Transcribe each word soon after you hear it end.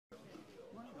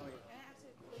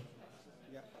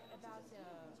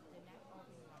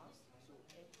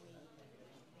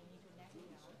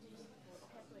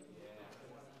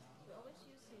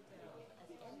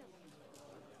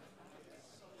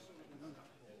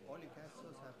cash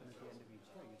flows happen at the end of each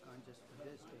year. You can't just for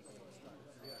this take it at the start of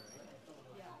the year, right?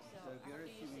 Yeah. So So if you're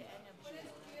after you say assuming end of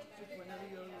year, whenever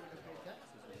you're going to pay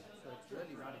taxes, right? So it's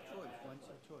really not a choice. Once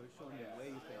you've shown me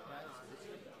where you pay taxes,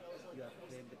 you have to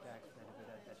claim the tax benefit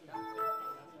at that time.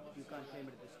 You can't claim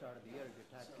it at the start of the year if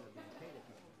your taxes are being paid at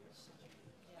the end of the year.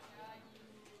 yeah.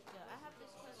 Yeah, I have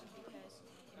this question because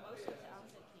in most of the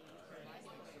answer key you provided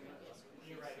for the previous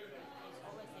quizzes, it's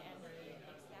always the end of the year,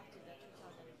 except the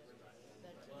 2013 on the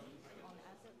answer key for the first question.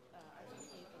 It says the start of the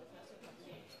year, so I was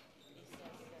confused.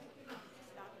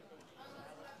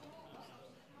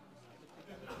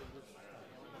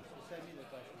 So send me the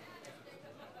question. Okay,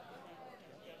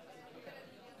 okay, thanks.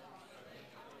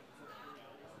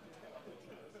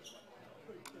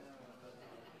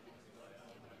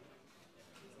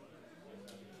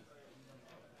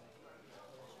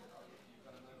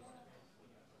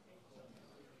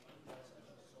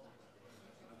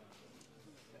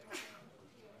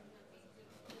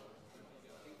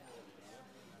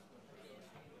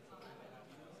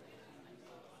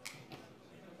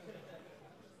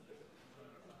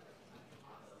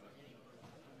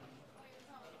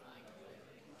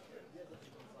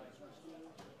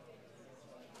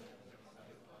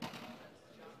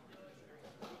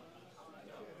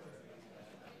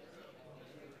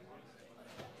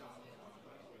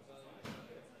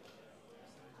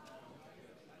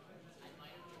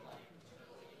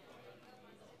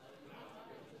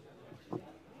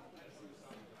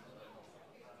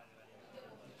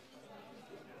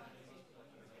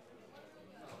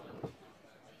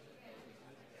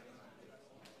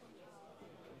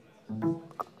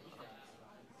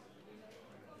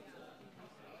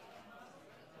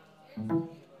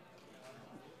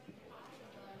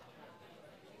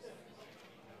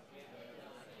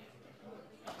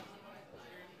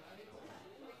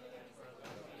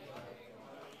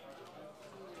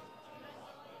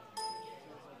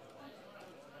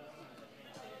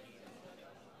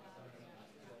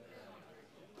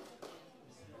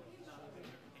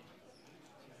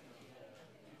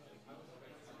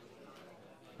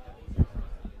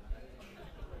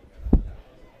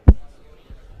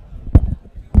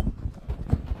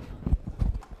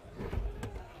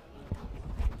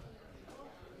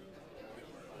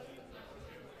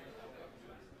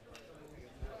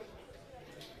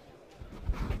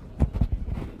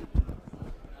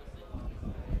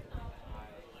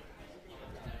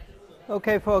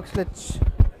 Okay, folks, let's.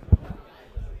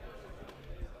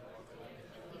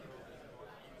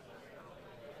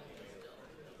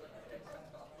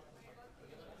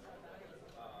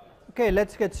 Okay,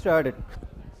 let's get started.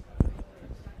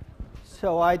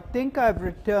 So I think I've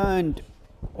returned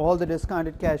all the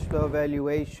discounted cash flow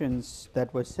evaluations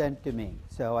that were sent to me.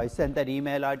 So I sent that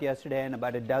email out yesterday, and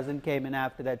about a dozen came in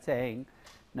after that saying,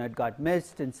 it got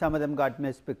missed, and some of them got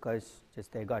missed because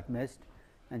just they got missed,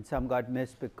 and some got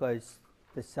missed because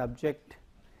the subject.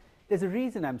 There's a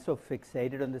reason I'm so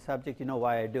fixated on the subject. You know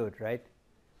why I do it, right?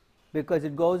 Because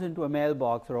it goes into a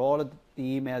mailbox, or all of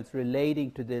the emails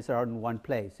relating to this are in one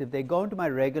place. If they go into my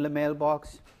regular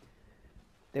mailbox,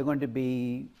 they're going to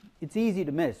be, it's easy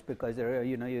to miss because there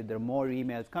are more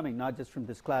emails coming, not just from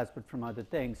this class, but from other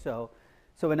things. So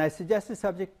when I suggest a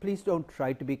subject, please don't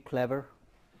try to be clever.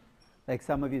 Like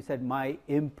some of you said, my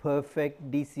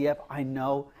imperfect DCF, I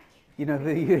know.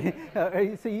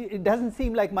 It doesn't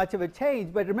seem like much of a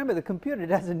change, but remember, the computer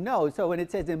doesn't know. So when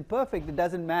it says imperfect, it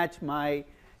doesn't match my,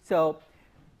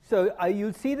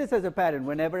 you'll see this as a pattern.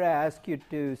 Whenever I ask you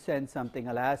to send something,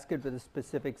 I'll ask it with a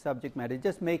specific subject matter. It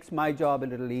just makes my job a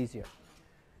little easier.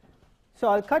 So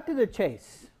I'll cut to the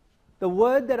chase. The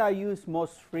word that I used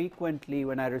most frequently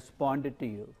when I responded to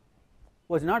you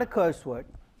was not a curse word.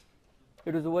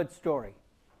 It was the word story.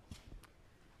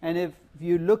 And if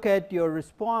you look at your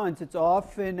response, it's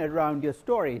often around your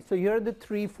story. So here are the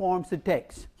three forms it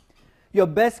takes. Your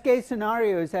best case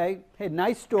scenario is, hey,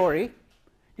 nice story.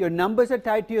 Your numbers are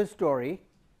tied to your story.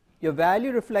 Your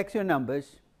value reflects your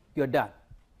numbers. You're done.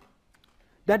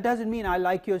 That doesn't mean I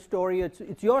like your story.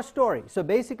 It's your story. So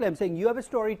basically I'm saying you have a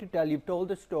story to tell. You've told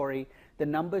the story. The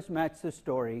numbers match the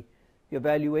story. Your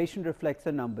valuation reflects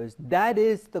the numbers. That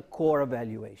is the core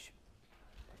evaluation.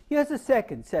 Here's the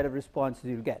second set of responses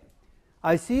you'll get.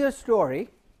 I see a story,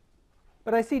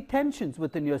 but I see tensions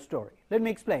within your story. Let me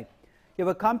explain. You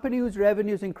have a company whose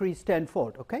revenues increased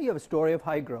tenfold. Okay, you have a story of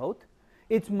high growth.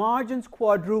 Its margins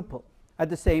quadruple at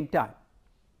the same time.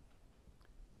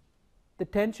 The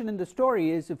tension in the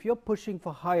story is if you're pushing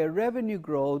for higher revenue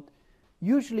growth,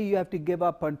 usually you have to give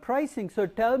up on pricing. So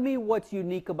tell me what's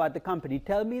unique about the company.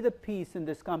 Tell me the piece in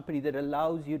this company that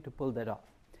allows you to pull that off.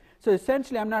 So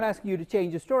essentially, I'm not asking you to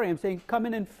change your story. I'm saying come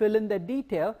in and fill in that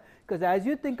detail, because as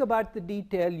you think about the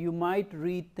detail, you might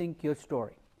rethink your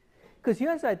story. Because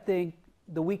here's, I think,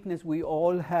 the weakness we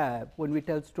all have when we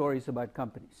tell stories about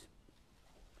companies.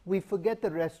 We forget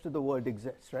the rest of the world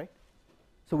exists, right?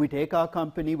 So we take our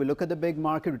company, we look at the big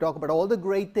market, we talk about all the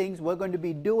great things we're going to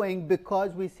be doing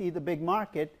because we see the big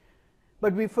market,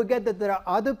 but we forget that there are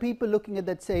other people looking at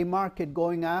that same market,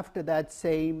 going after that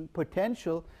same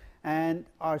potential, and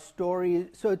our story.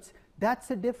 So that's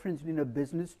the difference between a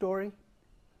business story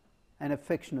and a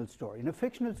fictional story. In a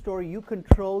fictional story, you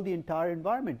control the entire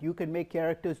environment. You can make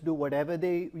characters do whatever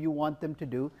you want them to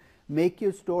do, make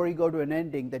your story go to an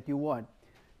ending that you want.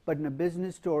 But in a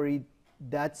business story,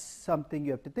 that's something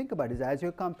you have to think about, is as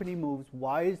your company moves,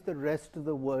 why is the rest of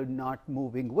the world not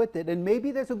moving with it? And maybe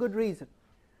there's a good reason.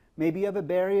 Maybe you have a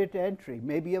barrier to entry.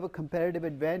 Maybe you have a competitive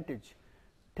advantage.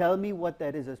 Tell me what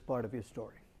that is as part of your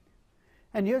story.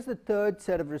 And here's the third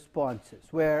set of responses,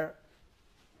 where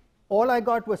all I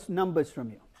got was numbers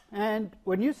from you. And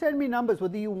when you send me numbers,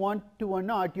 whether you want to or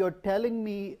not, you're telling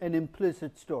me an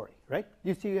implicit story, right?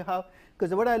 You see how?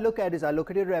 Because what I look at is I look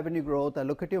at your revenue growth, I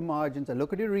look at your margins, I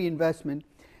look at your reinvestment,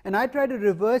 and I try to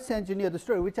reverse engineer the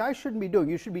story, which I shouldn't be doing.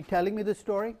 You should be telling me the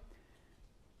story.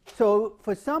 So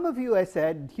for some of you, I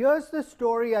said, here's the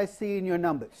story I see in your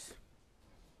numbers.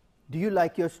 Do you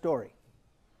like your story?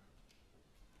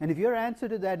 And if your answer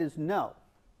to that is no,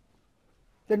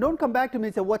 then don't come back to me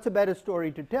and say, what's a better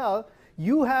story to tell?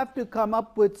 You have to come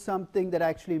up with something that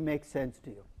actually makes sense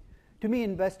to you. To me,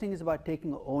 investing is about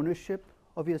taking ownership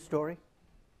of your story.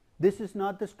 This is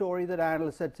not the story that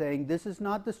analysts are saying. This is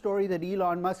not the story that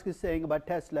Elon Musk is saying about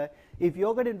Tesla. If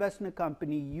you're going to invest in a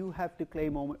company, you have to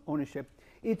claim ownership.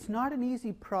 It's not an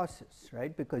easy process,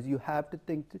 right? Because you have to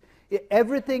think,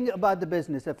 everything about the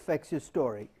business affects your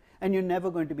story, and you're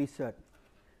never going to be certain.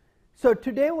 So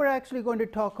today we're actually going to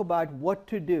talk about what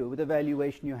to do with the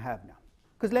valuation you have now.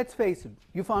 Because let's face it,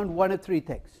 you found one of three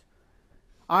things.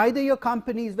 Either your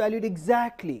company is valued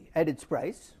exactly at its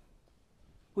price,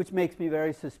 which makes me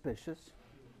very suspicious,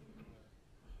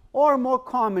 or more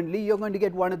commonly, you're going to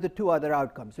get one of the two other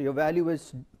outcomes. So your value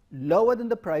is lower than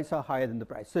the price or higher than the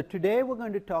price. So today we're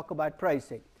going to talk about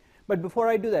pricing. But before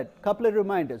I do that, a couple of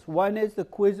reminders. One is the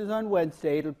quiz is on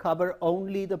Wednesday. It'll cover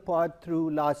only the part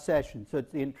through last session, so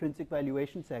it's the intrinsic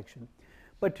valuation section.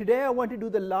 But today I want to do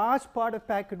the last part of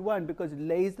Packet 1 because it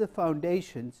lays the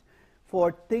foundations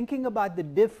for thinking about the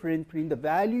difference between the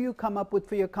value you come up with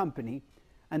for your company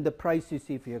and the price you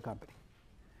see for your company.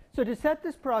 So to set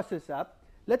this process up,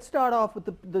 let's start off with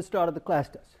the start of the class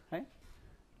test. Right?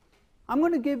 I'm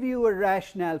going to give you a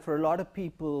rationale for a lot of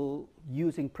people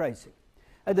using pricing.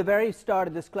 At the very start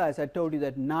of this class, I told you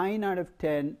that 9 out of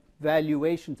 10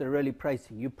 valuations are really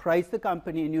pricing. You price the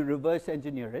company and you reverse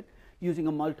engineer it using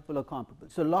a multiple or comparable.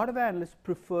 So a lot of analysts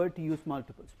prefer to use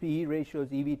multiples, PE ratios,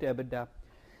 EV to EBITDA.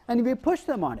 And we push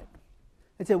them on it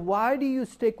and say, why do you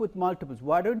stick with multiples?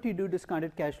 Why don't you do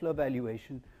discounted cash flow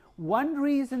valuation? One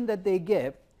reason that they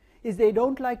give is they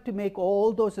don't like to make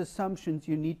all those assumptions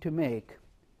you need to make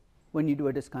when you do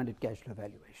a discounted cash flow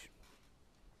valuation.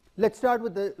 Let's start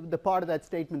with the part of that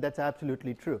statement that's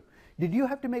absolutely true. Did you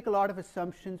have to make a lot of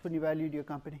assumptions when you valued your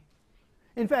company?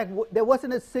 In fact, there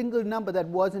wasn't a single number that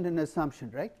wasn't an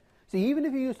assumption, right? So even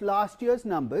if you use last year's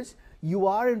numbers, you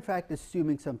are in fact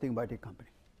assuming something about your company.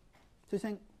 So you're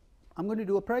saying, I'm going to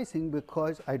do a pricing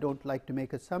because I don't like to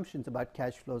make assumptions about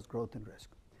cash flows, growth, and risk.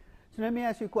 So let me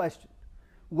ask you a question.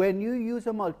 When you use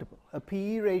a multiple, a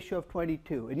PE ratio of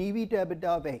 22, an EV to EBITDA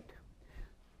of 8,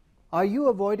 are you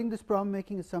avoiding this problem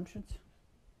making assumptions?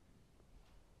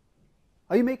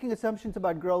 Are you making assumptions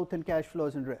about growth and cash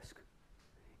flows and risk?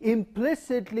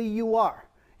 Implicitly, you are.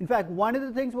 In fact, one of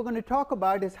the things we're going to talk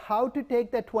about is how to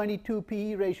take that 22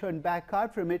 PE ratio and back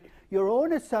out from it your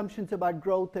own assumptions about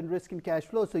growth and risk and cash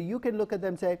flow, so you can look at them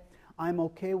and say, I'm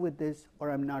okay with this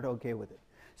or I'm not okay with it.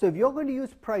 So if you're going to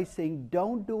use pricing,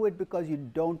 don't do it because you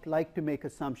don't like to make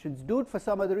assumptions. Do it for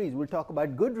some other reason. We'll talk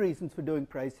about good reasons for doing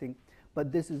pricing,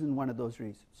 but this isn't one of those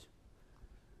reasons.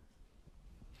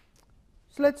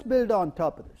 So let's build on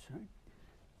top of this. Right?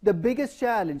 The biggest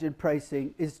challenge in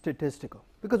pricing is statistical.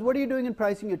 Because what are you doing in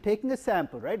pricing? You're taking a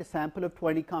sample, right? A sample of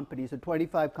 20 companies or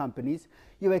 25 companies.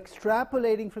 You're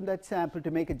extrapolating from that sample to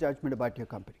make a judgment about your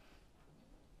company.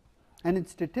 And in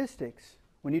statistics,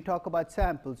 when you talk about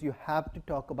samples, you have to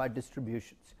talk about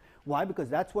distributions. Why? Because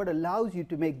that's what allows you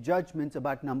to make judgments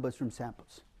about numbers from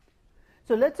samples.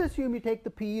 So let's assume you take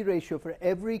the PE ratio for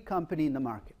every company in the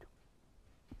market.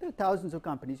 There are thousands of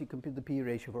companies. You compute the PE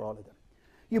ratio for all of them.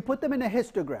 You put them in a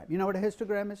histogram. You know what a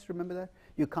histogram is? Remember that?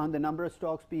 You count the number of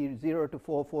stocks, PE 0 to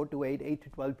 4, 4 to 8, 8 to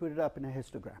 12, put it up in a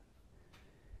histogram.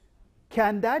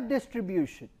 Can that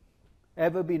distribution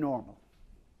ever be normal?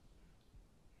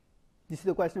 This is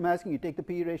the question I'm asking. You take the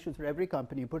PE ratios for every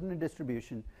company, you put in a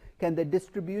distribution. Can the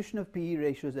distribution of PE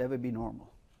ratios ever be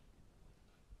normal?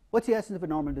 What's the essence of a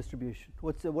normal distribution?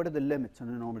 What are the limits on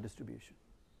a normal distribution?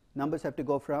 Numbers have to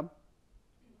go from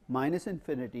minus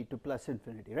infinity to plus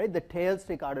infinity, right? The tails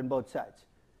stick out on both sides.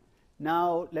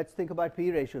 Now let's think about PE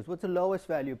ratios. What's the lowest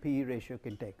value PE ratio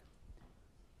can take?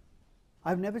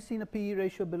 I've never seen a PE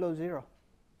ratio below 0.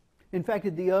 In fact,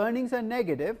 if the earnings are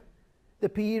negative, the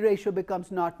PE ratio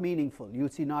becomes not meaningful. You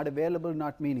see not available,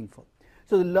 not meaningful.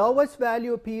 So the lowest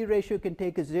value a PE ratio can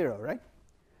take is 0, right?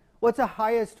 What's the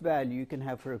highest value you can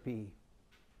have for a PE?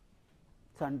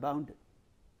 It's unbounded.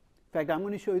 In fact, I'm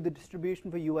going to show you the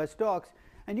distribution for US stocks,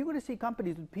 and you're going to see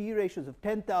companies with PE ratios of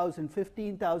 10,000,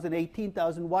 15,000,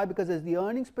 18,000. Why? Because as the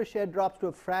earnings per share drops to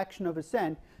a fraction of a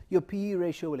cent, your PE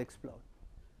ratio will explode.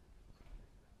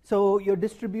 So your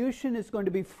distribution is going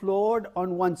to be floored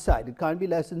on one side. It can't be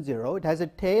less than 0. It has a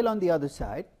tail on the other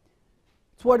side.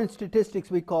 It's what in statistics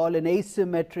we call an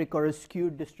asymmetric or a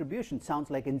skewed distribution.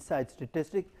 Sounds like inside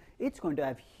statistics. It's going to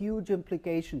have huge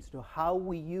implications to how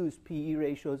we use PE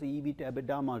ratios, EV to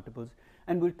EBITDA multiples,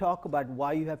 and we'll talk about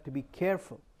why you have to be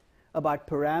careful about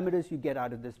parameters you get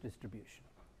out of this distribution.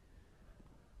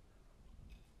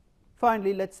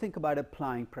 Finally, let's think about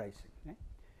applying pricing. Okay?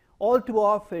 All too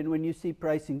often when you see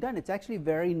pricing done, it's actually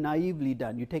very naively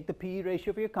done. You take the PE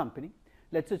ratio for your company,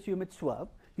 let's assume it's 12.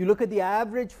 You look at the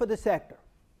average for the sector,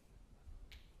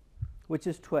 which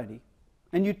is 20,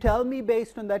 and you tell me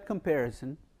based on that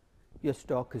comparison, your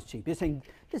stock is cheap. You're saying,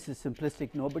 this is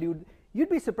simplistic, nobody would. You'd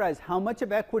be surprised how much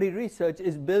of equity research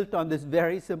is built on this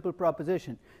very simple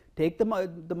proposition. Take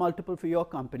the multiple for your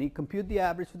company, compute the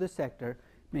average for the sector,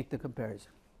 make the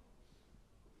comparison.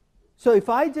 So if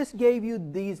I just gave you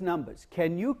these numbers,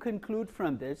 can you conclude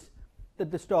from this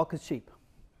that the stock is cheap?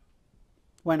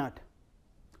 Why not?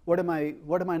 What am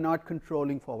I not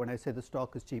controlling for when I say the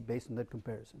stock is cheap based on that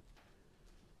comparison?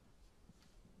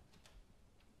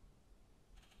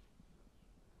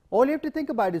 All you have to think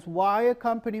about is why a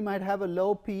company might have a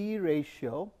low PE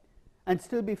ratio and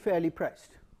still be fairly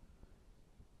priced.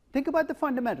 Think about the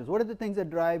fundamentals. What are the things that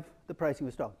drive the pricing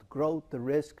of stock? The growth, the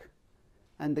risk,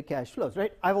 and the cash flows,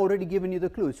 right? I've already given you the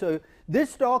clue. So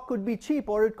this stock could be cheap,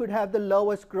 or it could have the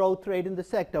lowest growth rate in the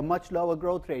sector, much lower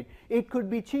growth rate. It could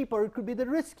be cheap, or it could be the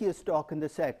riskiest stock in the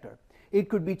sector. It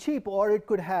could be cheap, or it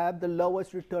could have the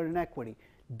lowest return on equity.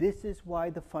 This is why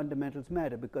the fundamentals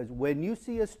matter, because when you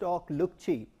see a stock look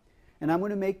cheap, and I'm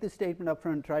going to make this statement up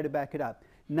front and try to back it up,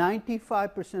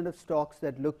 95% of stocks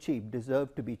that look cheap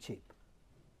deserve to be cheap.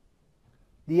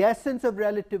 The essence of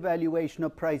relative valuation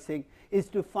of pricing is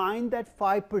to find that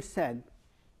 5%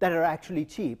 that are actually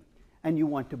cheap and you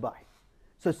want to buy.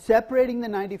 So separating the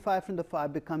 95 from the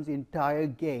 5 becomes the entire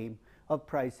game of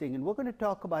pricing, and we're going to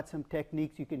talk about some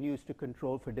techniques you can use to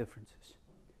control for differences.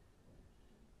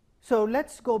 So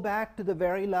let's go back to the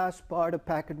very last part of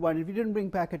packet 1. If you didn't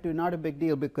bring packet 2, not a big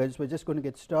deal, because we're just going to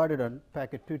get started on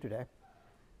packet 2 today.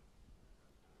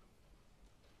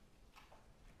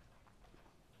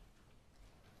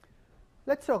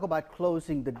 Let's talk about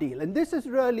closing the deal. And this is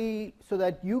really so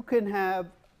that you can have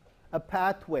a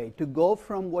pathway to go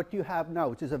from what you have now,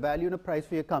 which is a value and a price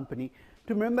for your company,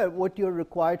 to remember what you're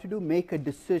required to do, make a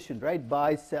decision, right?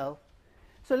 Buy, sell.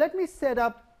 So let me set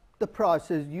up the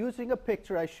process using a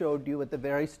picture I showed you at the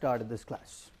very start of this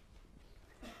class.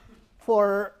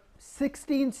 For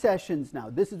 16 sessions now,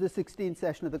 this is the 16th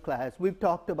session of the class, we've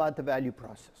talked about the value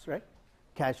process, right?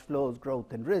 Cash flows,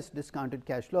 growth and risk, discounted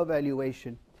cash flow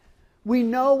valuation. We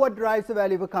know what drives the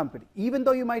value of a company. Even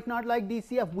though you might not like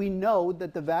DCF, we know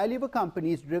that the value of a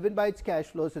company is driven by its cash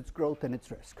flows, its growth, and its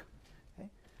risk. Okay?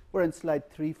 We're on slide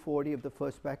 340 of the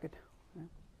first packet. Yeah.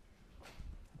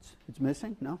 It's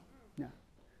missing? No? Yeah.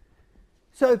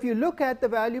 So if you look at the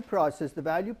value process,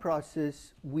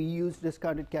 we use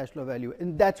discounted cash flow value,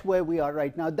 and that's where we are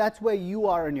right now. That's where you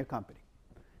are in your company.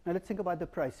 Now let's think about the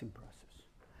pricing process.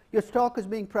 Your stock is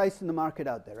being priced in the market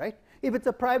out there, right? If it's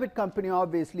a private company,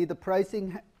 obviously, the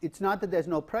pricing, it's not that there's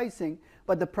no pricing,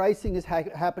 but the pricing is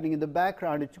happening in the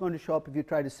background. It's going to show up if you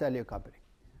try to sell your company.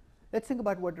 Let's think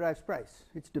about what drives price.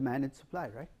 It's demand and supply,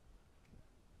 right?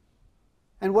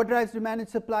 And what drives demand and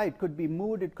supply? It could be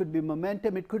mood, it could be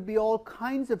momentum, it could be all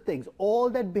kinds of things. All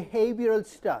that behavioral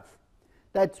stuff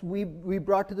that we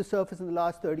brought to the surface in the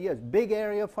last 30 years. Big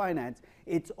area of finance.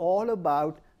 It's all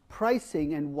about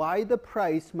pricing and why the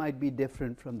price might be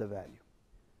different from the value.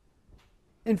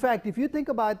 In fact, if you think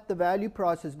about the value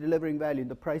process delivering value and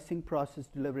the pricing process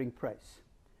delivering price,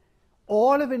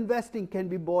 all of investing can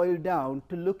be boiled down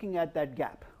to looking at that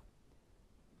gap,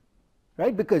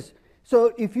 right? Because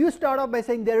So if you start off by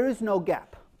saying there is no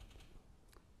gap,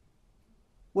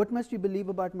 what must you believe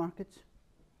about markets?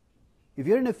 If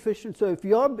you're an efficient, so if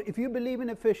you believe in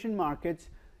efficient markets,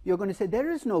 you're going to say there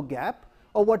is no gap,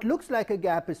 or what looks like a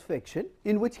gap is fiction,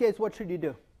 in which case what should you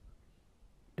do?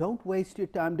 Don't waste your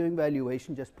time doing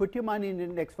valuation. Just put your money in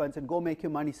index funds and go make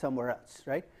your money somewhere else,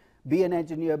 right? Be an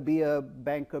engineer, be a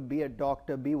banker, be a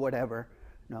doctor, be whatever.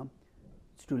 No,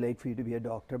 it's too late for you to be a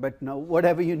doctor, but no,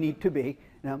 whatever you need to be.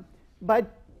 No,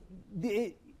 but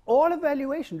all of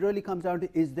valuation really comes down to,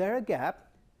 is there a gap?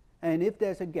 And if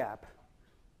there's a gap,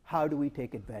 how do we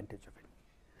take advantage of it?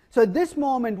 So at this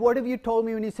moment, what have you told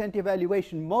me when you sent your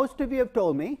valuation? Most of you have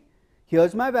told me,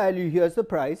 here's my value, here's the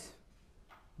price,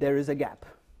 there is a gap.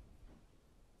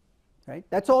 Right?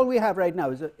 That's all we have right now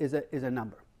is a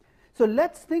number. So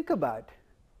let's think about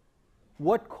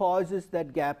what causes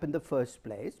that gap in the first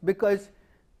place, because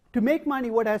to make money,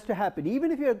 what has to happen?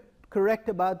 Even if you're correct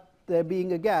about there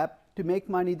being a gap, to make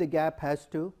money, the gap has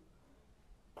to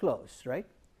close, right?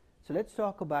 So let's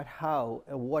talk about how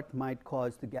and what might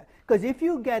cause the gap. Because if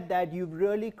you get that, you've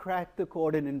really cracked the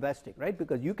code in investing, right?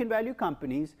 Because you can value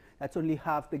companies, that's only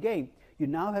half the game. You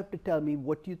now have to tell me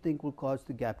what you think will cause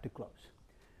the gap to close.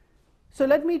 So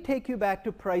let me take you back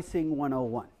to pricing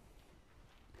 101.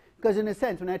 Because in a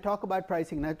sense, when I talk about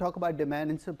pricing and I talk about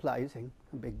demand and supply, you're saying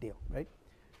a big deal, right?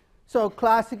 So a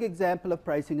classic example of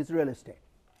pricing is real estate.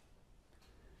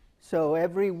 So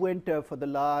every winter for the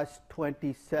last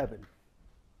 27,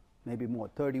 maybe more,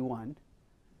 31,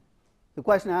 the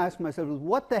question I ask myself is,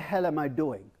 what the hell am I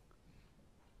doing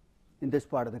in this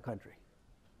part of the country?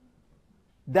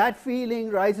 That feeling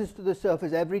rises to the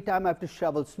surface every time I have to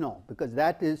shovel snow, because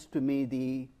that is, to me,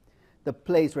 the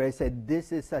place where I said,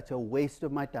 this is such a waste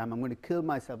of my time. I'm going to kill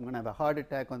myself. I'm going to have a heart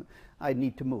attack. I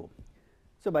need to move.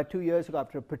 So about 2 years ago,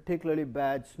 after a particularly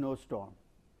bad snowstorm,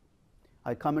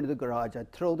 I come into the garage. I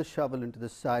throw the shovel into the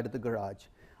side of the garage.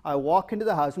 I walk into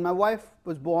the house, and my wife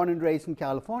was born and raised in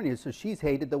California, so she's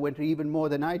hated the winter even more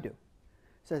than I do.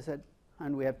 So I said,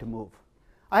 and we have to move.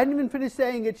 I hadn't even finished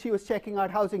saying it. She was checking out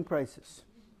housing prices.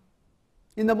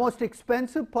 In the most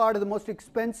expensive part of the most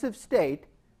expensive state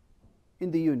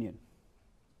in the Union.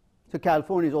 So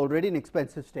California is already an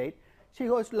expensive state. She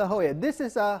goes to La Jolla. This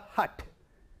is a hut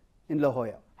in La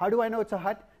Jolla. How do I know it's a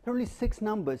hut? There are only 6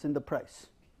 numbers in the price.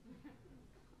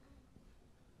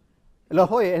 La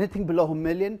Jolla, anything below $1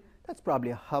 million, that's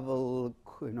probably a hovel,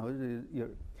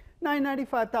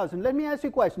 $995,000. Let me ask you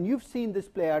a question. You've seen this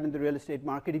play out in the real estate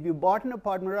market. If you bought an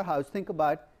apartment or a house, think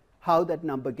about how that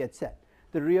number gets set.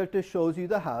 The realtor shows you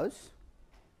the house,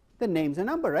 the name's a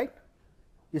number, right?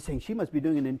 You're saying she must be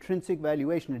doing an intrinsic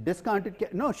valuation, a discounted.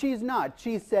 No, she's not.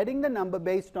 She's setting the number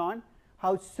based on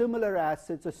how similar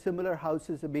assets or similar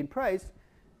houses have been priced,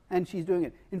 and she's doing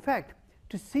it. In fact,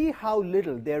 to see how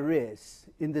little there is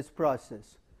in this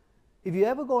process, if you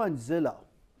ever go on Zillow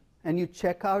and you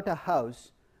check out a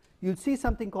house, you'll see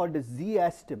something called a Z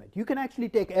estimate. You can actually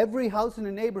take every house in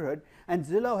a neighborhood, and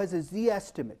Zillow has a Z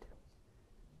estimate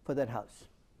for that house.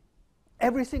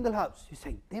 Every single house. You're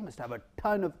saying they must have a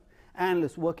ton of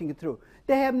analysts working it through.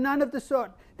 They have none of the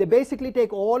sort. They basically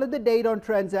take all of the data on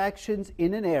transactions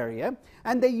in an area,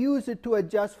 and they use it to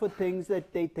adjust for things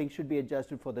that they think should be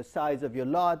adjusted for the size of your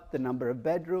lot, the number of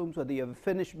bedrooms, whether you have a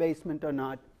finished basement or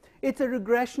not. It's a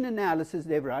regression analysis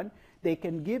they've run. They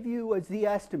can give you a Z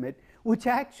estimate, which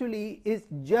actually is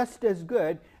just as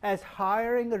good as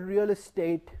hiring a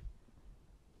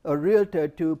realtor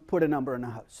to put a number on a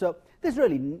house. So there's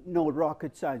really no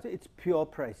rocket science. It's pure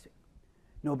pricing.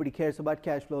 Nobody cares about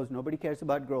cash flows. Nobody cares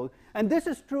about growth. And this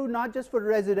is true not just for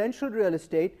residential real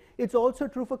estate. It's also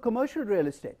true for commercial real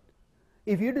estate.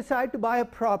 If you decide to buy a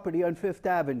property on Fifth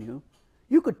Avenue,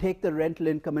 you could take the rental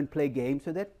income and play games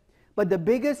with it. But the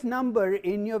biggest number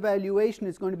in your valuation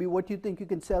is going to be what you think you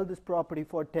can sell this property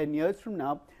for 10 years from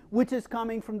now, which is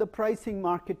coming from the pricing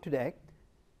market today.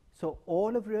 So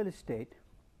all of real estate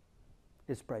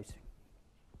is pricing.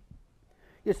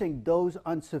 You're saying those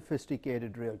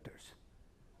unsophisticated realtors.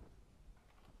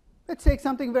 Let's take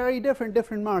something very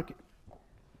different market.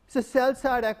 It's a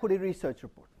sell-side equity research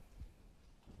report.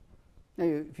 Now,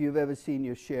 if you've ever seen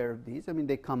your share of these, I mean,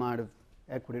 they come out of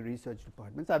equity research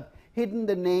departments. I've hidden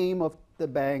the name of the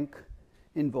bank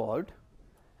involved.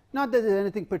 Not that there's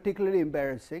anything particularly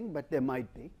embarrassing, but there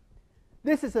might be.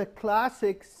 This is a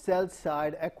classic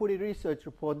sell-side equity research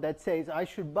report that says I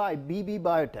should buy BB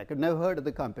Biotech. I've never heard of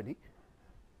the company.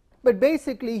 But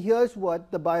basically, here's what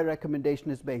the buy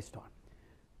recommendation is based on.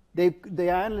 The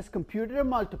analysts computed a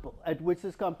multiple at which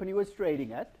this company was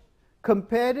trading at,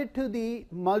 compared it to the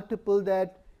multiple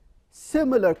that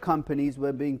similar companies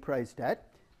were being priced at,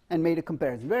 and made a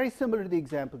comparison, very similar to the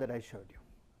example that I showed you.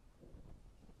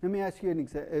 Let me ask you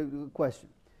a question.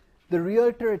 The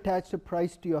realtor attached a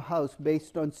price to your house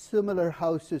based on similar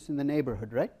houses in the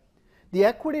neighborhood, right? The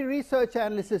equity research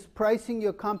analyst is pricing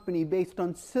your company based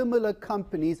on similar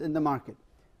companies in the market.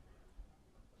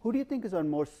 Who do you think is on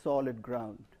more solid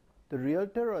ground, the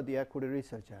realtor or the equity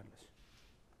research analyst?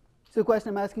 So the question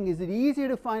I'm asking, is it easier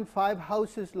to find 5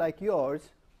 houses like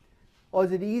yours, or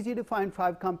is it easier to find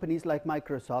 5 companies like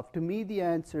Microsoft? To me, the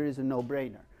answer is a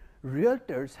no-brainer.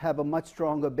 Realtors have a much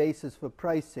stronger basis for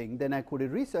pricing than equity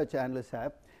research analysts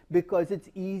have, because it's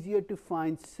easier to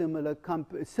find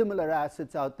similar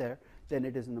assets out there than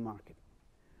it is in the market.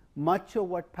 Much of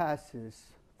what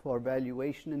passes for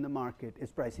valuation in the market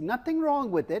is pricing. Nothing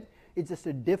wrong with it. It's just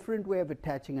a different way of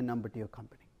attaching a number to your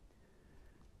company.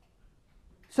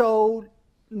 So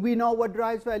we know what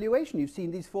drives valuation. You've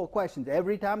seen these 4 questions.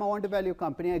 Every time I want to value a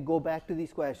company, I go back to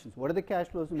these questions. What are the cash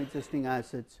flows from existing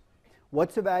assets?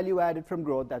 What's the value added from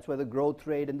growth? That's where the growth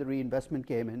rate and the reinvestment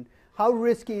came in. How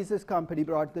risky is this company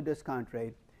brought to the discount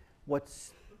rate?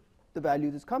 What's the value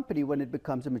of this company when it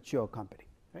becomes a mature company?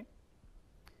 Right?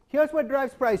 Here's what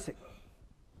drives pricing.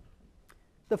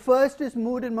 The first is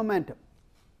mood and momentum.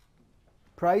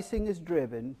 Pricing is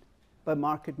driven by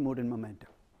market mood and momentum.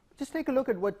 Just take a look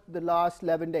at what the last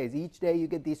 11 days. Each day you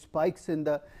get these spikes in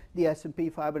the S&P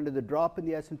 500, the drop in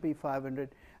the S&P 500.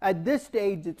 At this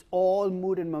stage, it's all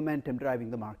mood and momentum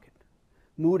driving the market.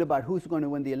 Mood about who's going to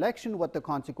win the election, what the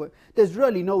consequence. There's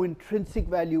really no intrinsic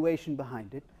valuation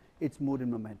behind it. It's mood and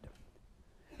momentum.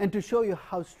 And to show you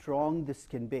how strong this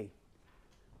can be,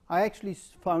 I actually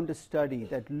found a study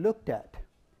that looked at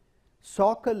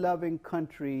soccer-loving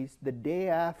countries the day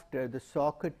after the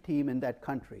soccer team in that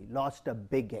country lost a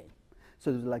big game.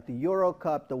 So it was like the Euro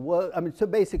Cup, the World, so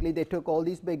basically they took all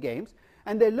these big games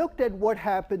and they looked at what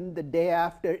happened the day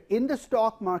after in the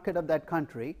stock market of that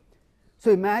country. So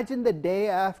imagine the day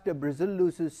after Brazil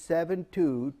loses 7-2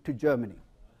 to Germany.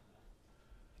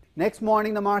 Next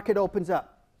morning the market opens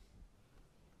up.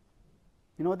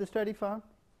 You know what the study found?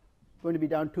 Going to be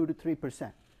down 2 to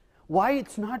 3%. Why?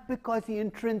 It's not because the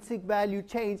intrinsic value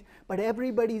changed, but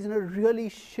everybody's in a really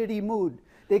shitty mood.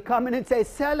 They come in and say,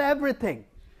 sell everything.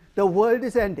 The world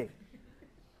is ending.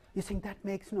 You think that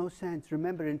makes no sense.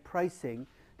 Remember, in pricing,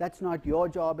 that's not your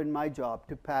job and my job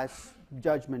to pass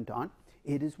judgment on.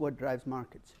 It is what drives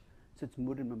markets. So it's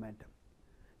mood and momentum.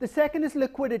 The second is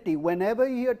liquidity. Whenever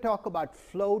you hear talk about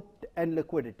float and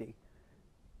liquidity,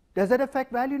 does that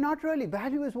affect value? Not really.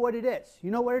 Value is what it is.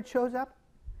 You know where it shows up?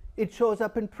 It shows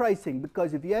up in pricing,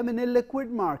 because if you have an illiquid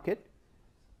market,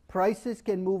 prices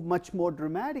can move much more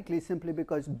dramatically simply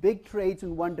because big trades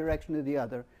in one direction or the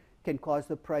other can cause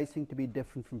the pricing to be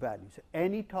different from value. So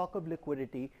any talk of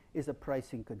liquidity is a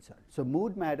pricing concern. So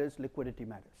mood matters, liquidity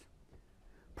matters.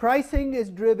 Pricing is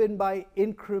driven by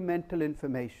incremental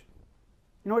information.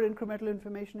 You know what incremental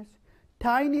information is?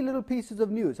 Tiny little pieces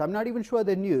of news. I'm not even sure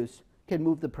the news can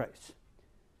move the price.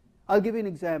 I'll give you an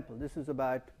example. This is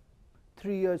about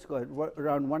 3 years ago,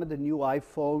 around one of the new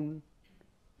iPhone,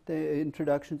 the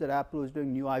introductions that Apple was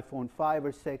doing, new iPhone 5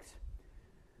 or 6.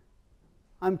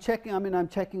 I'm checking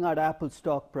out Apple's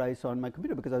stock price on my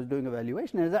computer because I was doing a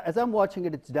valuation. And as I'm watching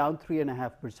it, it's down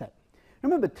 3.5%.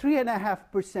 Remember,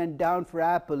 3.5% down for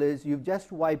Apple is you've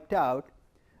just wiped out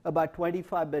about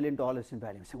 $25 billion in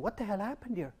value. I say, what the hell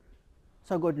happened here?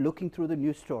 So I go looking through the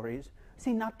news stories,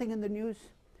 see nothing in the news.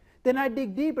 Then I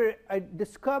dig deeper, I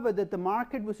discover that the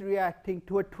market was reacting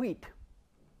to a tweet,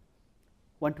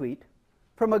 one tweet,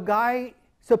 from a guy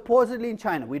supposedly in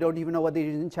China. We don't even know what it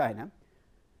is in China.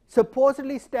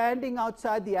 Supposedly standing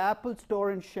outside the Apple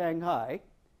store in Shanghai,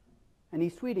 and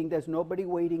he's tweeting, there's nobody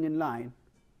waiting in line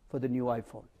for the new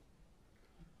iPhone.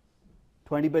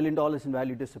 $20 billion in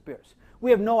value disappears. We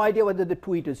have no idea whether the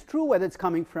tweet is true, whether it's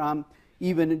coming from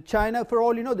even in China. For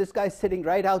all you know, this guy's sitting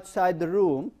right outside the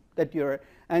room that you're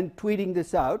and tweeting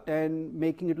this out and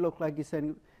making it look like he's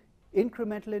sending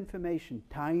incremental information.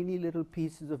 Tiny little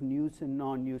pieces of news and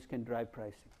non-news can drive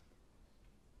pricing.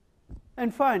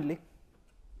 And finally,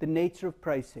 the nature of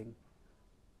pricing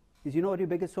is, you know what your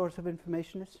biggest source of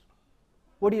information is?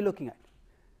 What are you looking at?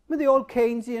 Remember the old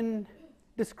Keynesian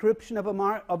description of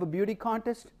a beauty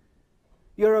contest?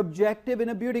 Your objective in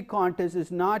a beauty contest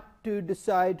is not to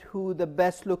decide who the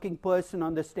best looking person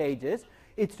on the stage is.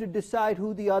 It's to decide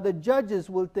who the other judges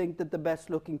will think that the best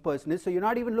looking person is. So you're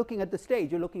not even looking at the stage,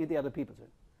 you're looking at the other people.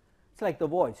 It's like The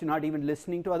Voice. You're not even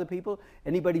listening to other people.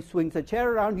 Anybody swings a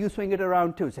chair around, you swing it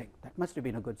around too, saying, that must have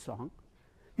been a good song.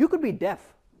 You could be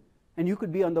deaf and you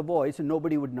could be on The Voice and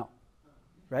nobody would know,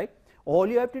 right? All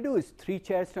you have to do is 3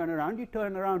 chairs turn around, you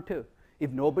turn around too. If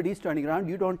nobody's turning around,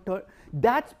 you don't turn.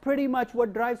 That's pretty much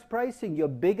what drives pricing. Your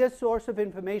biggest source of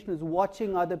information is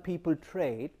watching other people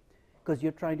trade because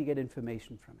you're trying to get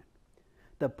information from it.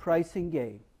 The pricing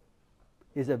game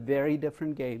is a very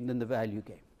different game than the value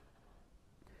game.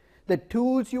 The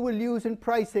tools you will use in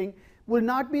pricing will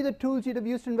not be the tools you'd have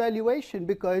used in valuation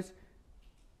because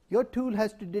your tool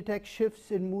has to detect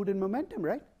shifts in mood and momentum,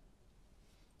 right?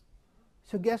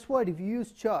 So guess what? If you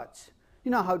use charts, you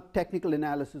know how technical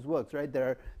analysis works, right? There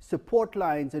are support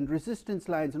lines and resistance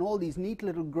lines and all these neat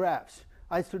little graphs.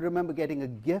 I still remember getting a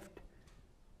gift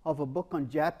of a book on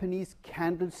Japanese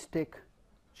candlestick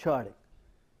charting.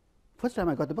 First time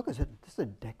I got the book, I said, this is a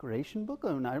decoration book?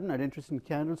 I'm not interested in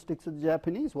candlesticks of the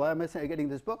Japanese. Why am I getting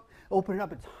this book? Open it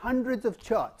up, it's hundreds of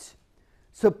charts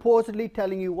supposedly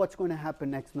telling you what's going to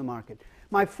happen next in the market.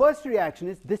 My first reaction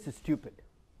is, this is stupid.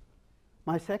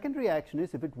 My second reaction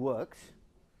is, if it works,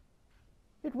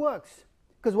 it works.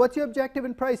 Because what's your objective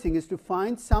in pricing is to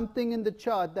find something in the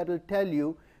chart that will tell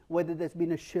you whether there's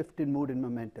been a shift in mood and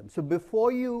momentum. So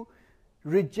before you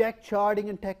reject charting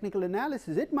and technical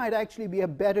analysis, it might actually be a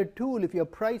better tool if you're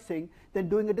pricing than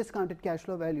doing a discounted cash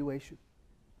flow valuation.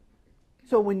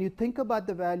 So when you think about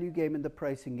the value game and the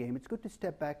pricing game, it's good to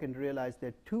step back and realize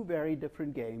they're two very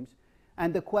different games.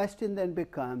 And the question then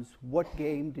becomes, what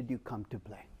game did you come to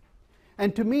play?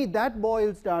 And to me, that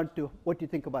boils down to what you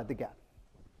think about the gap.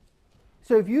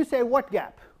 So if you say, what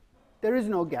gap? There is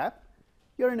no gap.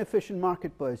 You're an efficient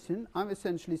market person. I'm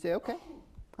essentially say, okay,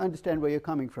 I understand where you're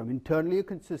coming from. Internally, you're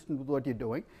consistent with what you're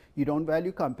doing. You don't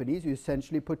value companies. You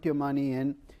essentially put your money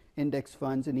in index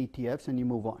funds and ETFs and you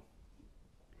move on.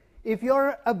 If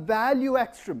you're a value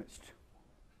extremist,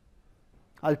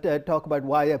 I'll talk about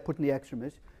why I put in the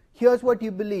extremist. Here's what you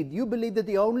believe. You believe that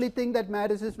the only thing that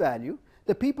matters is value.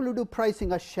 The people who do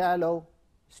pricing are shallow,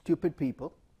 stupid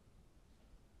people.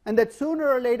 And that sooner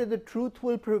or later the truth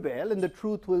will prevail and the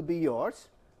truth will be yours.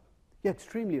 You're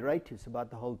extremely righteous about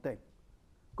the whole thing.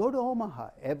 Go to Omaha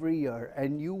every year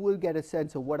and you will get a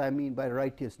sense of what I mean by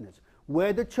righteousness.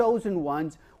 We're the chosen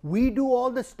ones. We do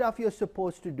all the stuff you're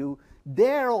supposed to do.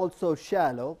 They're also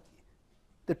shallow.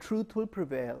 The truth will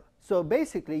prevail. So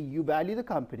basically, you value the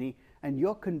company and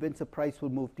you're convinced the price will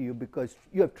move to you because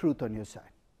you have truth on your side.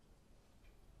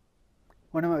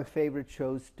 One of my favorite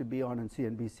shows to be on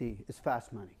CNBC is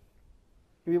Fast Money.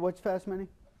 Have you watched Fast Money?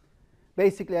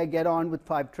 Basically, I get on with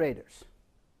 5 traders.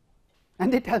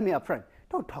 And they tell me up front,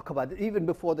 don't talk about it, even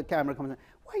before the camera comes on.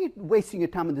 Why are you wasting your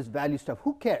time on this value stuff?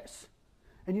 Who cares?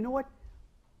 And you know what?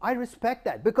 I respect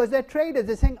that because they're traders.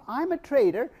 They're saying, I'm a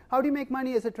trader. How do you make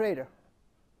money as a trader?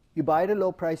 You buy at a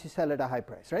low price, you sell at a high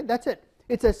price, right? That's it.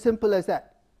 It's as simple as that.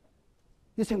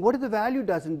 You're saying, what if the value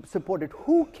doesn't support it?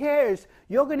 Who cares?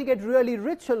 You're going to get really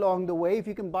rich along the way if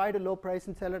you can buy at a low price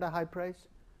and sell at a high price.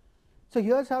 So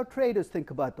here's how traders think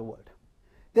about the world.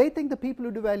 They think the people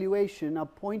who do valuation are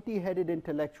pointy-headed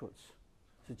intellectuals.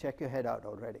 So check your head out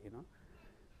already, you know.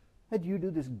 That you do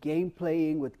this game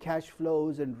playing with cash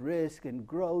flows and risk and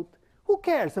growth. Who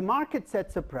cares? The market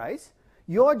sets a price.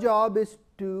 Your job is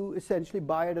to essentially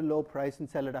buy at a low price and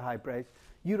sell at a high price.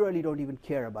 You really don't even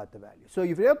care about the value. So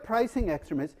if you're a pricing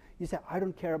extremist, you say, I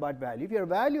don't care about value. If you're a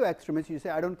value extremist, you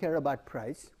say, I don't care about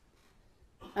price.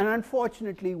 And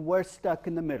unfortunately, we're stuck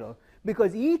in the middle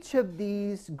because each of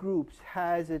these groups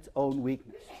has its own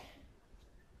weakness.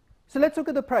 So let's look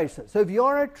at the prices. So if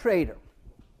you're a trader,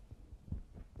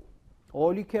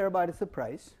 all you care about is the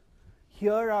price.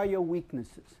 Here are your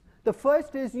weaknesses. The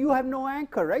first is you have no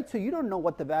anchor, right? So you don't know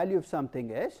what the value of something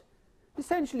is.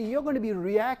 Essentially, you're going to be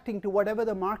reacting to whatever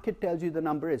the market tells you the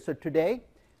number is. So today,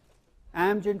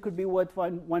 Amgen could be worth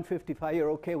 155,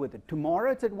 you're okay with it.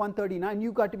 Tomorrow, it's at 139,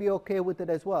 you've got to be okay with it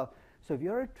as well. So if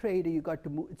you're a trader, you've got to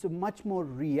move. It's a much more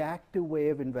reactive way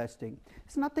of investing.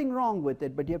 There's nothing wrong with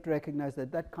it, but you have to recognize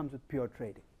that that comes with pure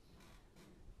trading.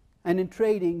 And in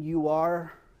trading, you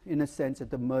are, in a sense, at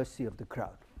the mercy of the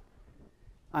crowd.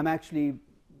 I'm actually,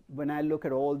 when I look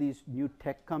at all these new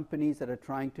tech companies that are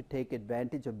trying to take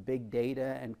advantage of big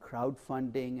data and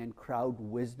crowdfunding and crowd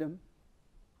wisdom,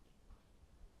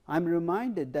 I'm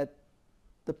reminded that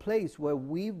the place where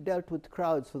we've dealt with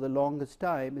crowds for the longest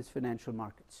time is financial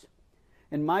markets.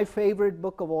 And my favorite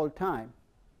book of all time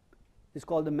is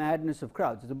called The Madness of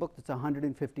Crowds. It's a book that's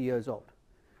 150 years old.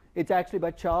 It's actually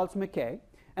by Charles Mackay.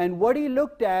 And what he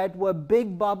looked at were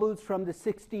big bubbles from the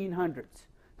 1600s.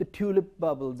 The tulip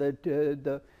bubble,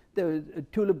 the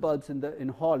tulip bulbs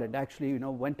in Holland actually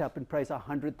went up in price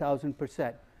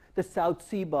 100,000%. The South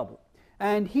Sea bubble.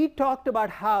 And he talked about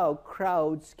how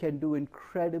crowds can do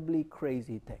incredibly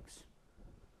crazy things.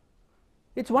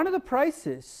 It's one of the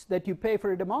prices that you pay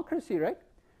for a democracy, right?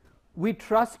 We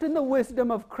trust in the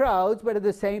wisdom of crowds, but at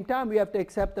the same time, we have to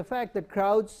accept the fact that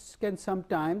crowds can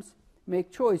sometimes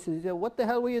make choices. You say, what the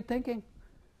hell were you thinking?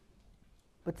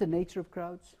 What's the nature of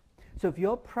crowds? So if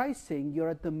you're pricing, you're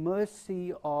at the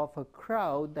mercy of a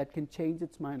crowd that can change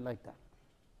its mind like that.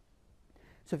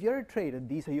 So if you're a trader,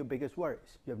 these are your biggest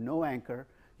worries. You have no anchor,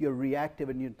 you're reactive,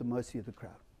 and you're at the mercy of the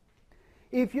crowd.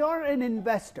 If you're an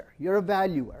investor, you're a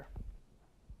valuer,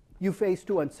 you face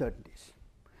two uncertainties.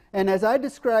 And as I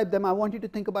describe them, I want you to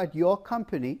think about your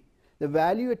company, the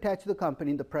value attached to the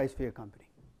company, and the price for your company.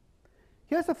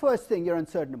 Here's the first thing you're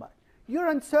uncertain about. You're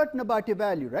uncertain about your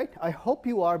value, right? I hope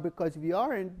you are, because if you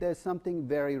aren't, there's something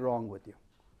very wrong with you.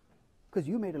 Because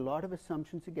you made a lot of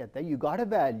assumptions to get there. You got a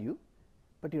value,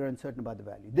 but you're uncertain about the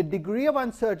value. The degree of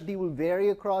uncertainty will vary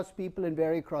across people and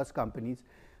vary across companies.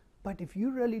 But if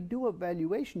you really do a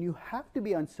valuation, you have to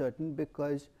be uncertain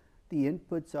because the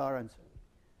inputs are uncertain.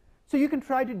 So you can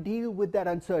try to deal with that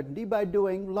uncertainty by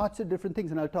doing lots of different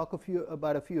things, and I'll talk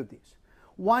about a few of these.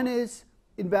 One is,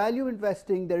 in value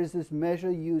investing, there is this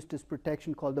measure used as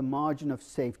protection called the margin of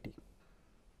safety.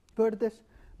 Heard of this?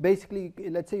 Basically,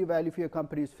 let's say your value for your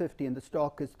company is 50 and the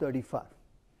stock is 35.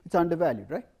 It's undervalued,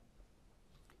 right?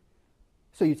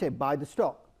 So you say, buy the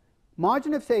stock.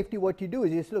 Margin of safety, what you do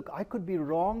is you say, look, I could be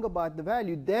wrong about the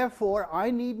value. Therefore,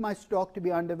 I need my stock to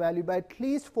be undervalued by at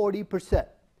least 40%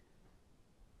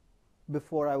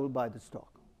 before I will buy the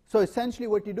stock. So essentially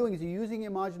what you're doing is you're using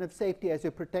your margin of safety as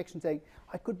your protection, saying,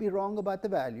 I could be wrong about the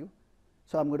value,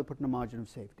 so I'm going to put in a margin of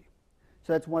safety.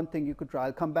 So that's one thing you could try.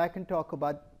 I'll come back and talk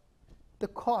about the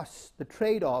costs, the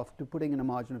trade-off to putting in a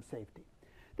margin of safety.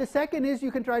 The second is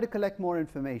you can try to collect more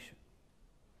information.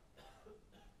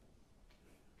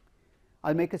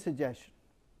 I'll make a suggestion.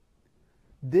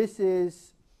 This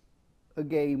is a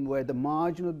game where the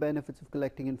marginal benefits of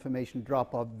collecting information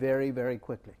drop off very, very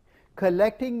quickly.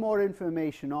 Collecting more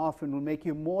information often will make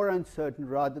you more uncertain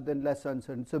rather than less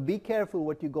uncertain. So be careful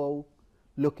what you go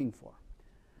looking for.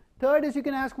 Third is you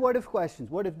can ask what if questions.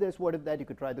 What if this, what if that? You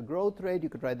could try the growth rate, you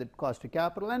could try the cost of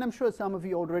capital, and I'm sure some of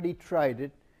you already tried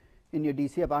it in your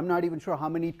DCF. I'm not even sure how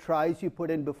many tries you put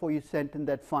in before you sent in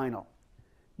that final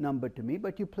number to me,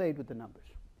 but you played with the numbers.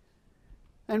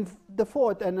 And the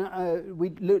fourth, and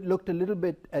we looked a little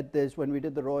bit at this when we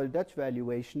did the Royal Dutch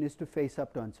valuation, is to face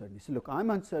up to uncertainty. So look, I'm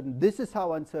uncertain. This is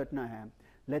how uncertain I am.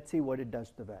 Let's see what it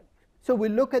does to the value. So we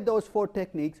look at those four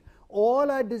techniques.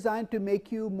 All are designed to make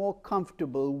you more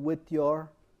comfortable with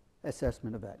your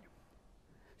assessment of value.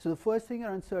 So the first thing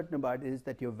you're uncertain about is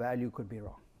that your value could be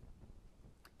wrong.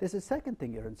 There's a second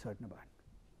thing you're uncertain about.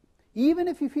 Even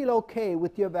if you feel okay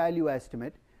with your value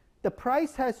estimate, the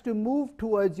price has to move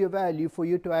towards your value for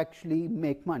you to actually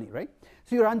make money, right?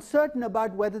 So you're uncertain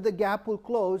about whether the gap will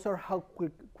close or how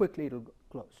quickly it will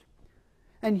close.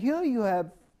 And here you have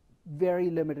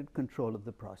very limited control of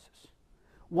the process.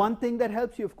 One thing that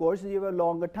helps you, of course, is you have a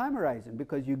longer time horizon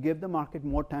because you give the market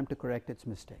more time to correct its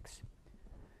mistakes.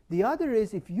 The other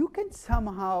is if you can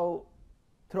somehow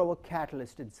throw a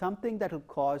catalyst in, something that will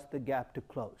cause the gap to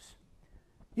close,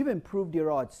 you've improved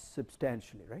your odds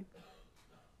substantially, right?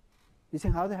 You say,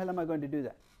 how the hell am I going to do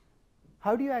that?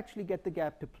 How do you actually get the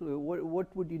gap to close?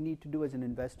 What would you need to do as an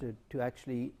investor to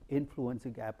actually influence a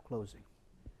gap closing?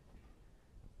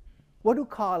 What do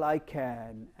Carl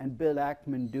Icahn and Bill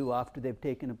Ackman do after they've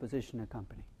taken a position in a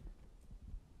company?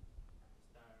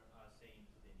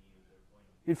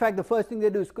 In fact, the first thing they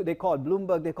do is they call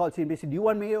Bloomberg, they call CNBC, do you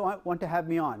want to have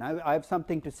me on? I have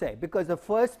something to say. Because the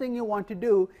first thing you want to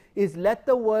do is let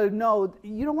the world know.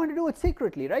 You don't want to do it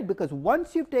secretly, right? Because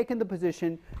once you've taken the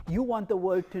position, you want the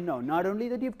world to know. Not only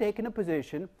that you've taken a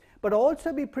position, but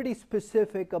also be pretty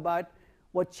specific about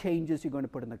what changes you're going to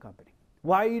put in the company.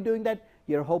 Why are you doing that?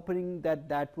 You're hoping that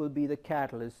that will be the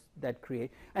catalyst that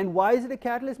creates. And why is it a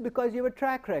catalyst? Because you have a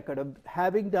track record of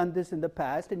having done this in the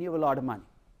past and you have a lot of money.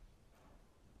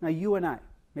 Now you and I,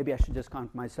 maybe I should just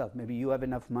count myself. Maybe you have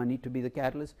enough money to be the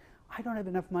catalyst. I don't have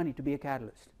enough money to be a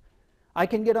catalyst. I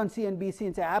can get on CNBC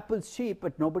and say Apple's cheap,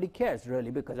 but nobody cares really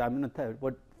because I'm going to tell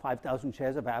what 5,000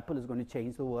 shares of Apple is going to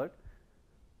change the world.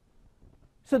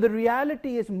 So the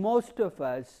reality is most of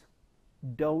us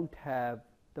don't have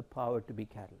the power to be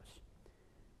catalysts.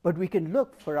 But we can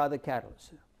look for other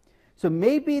catalysts. So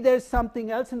maybe there's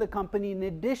something else in the company in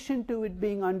addition to it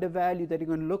being undervalued that you're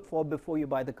going to look for before you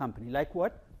buy the company. Like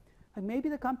what? Like maybe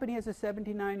the company has a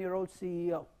 79-year-old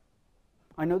CEO.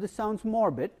 I know this sounds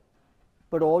morbid,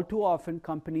 but all too often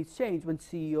companies change when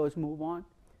CEOs move on.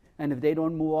 And if they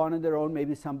don't move on their own,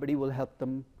 maybe somebody will help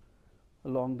them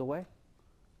along the way.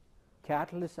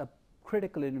 Catalysts are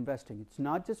critical in investing. It's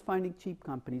not just finding cheap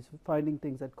companies, but finding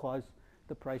things that cause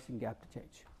the pricing gap to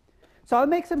change. So I'll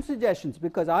make some suggestions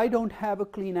because I don't have a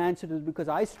clean answer to this, because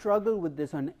I struggle with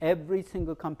this on every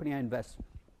single company I invest in.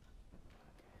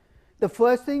 The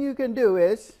first thing you can do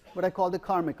is what I call the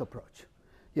karmic approach.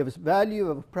 You have a value, you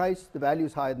have a price, the value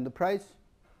is higher than the price,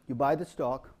 you buy the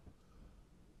stock,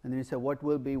 and then you say what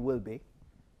will be,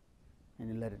 and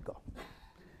you let it go.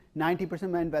 90% of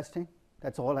my investing,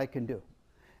 that's all I can do.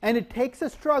 And it takes a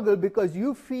struggle because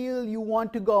you feel you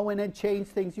want to go in and change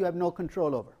things you have no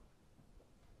control over.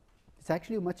 It's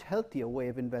actually a much healthier way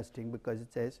of investing because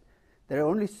it says there are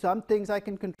only some things I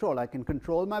can control. I can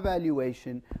control my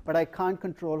valuation, but I can't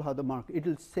control how the market.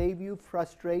 It'll save you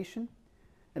frustration.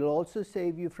 It'll also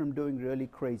save you from doing really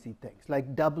crazy things,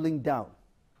 like doubling down.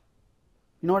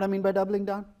 You know what I mean by doubling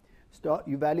down?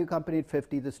 You value a company at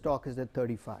 50, the stock is at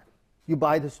 35. You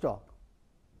buy the stock,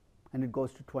 and it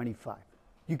goes to 25.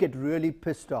 You get really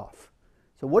pissed off.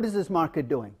 So what is this market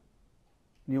doing?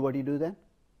 You know what you do then?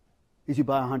 Is you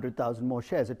buy 100,000 more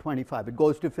shares at 25. It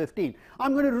goes to 15.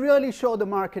 I'm going to really show the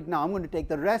market now. I'm going to take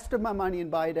the rest of my money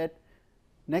and buy it at.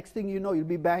 Next thing you know, you'll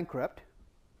be bankrupt.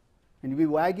 And you'll be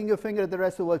wagging your finger at the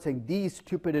rest of the world saying, these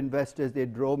stupid investors, they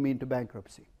drove me into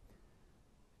bankruptcy.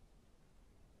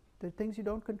 There are things you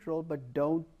don't control, but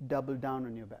don't double down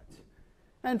on your bets.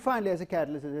 And finally, as a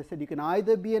catalyst, as I said, you can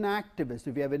either be an activist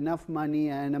if you have enough money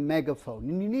and a megaphone.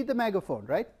 And you need the megaphone,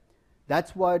 right?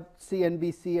 That's what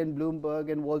CNBC and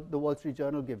Bloomberg and the Wall Street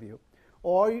Journal give you.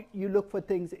 Or you look for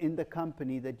things in the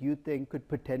company that you think could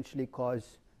potentially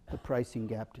cause the pricing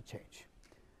gap to change.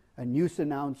 A news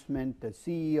announcement, a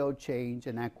CEO change,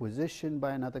 an acquisition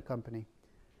by another company.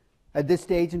 At this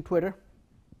stage in Twitter,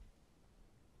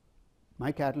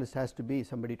 my catalyst has to be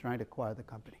somebody trying to acquire the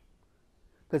company.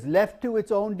 Because left to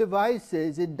its own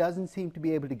devices, it doesn't seem to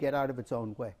be able to get out of its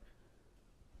own way.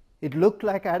 It looked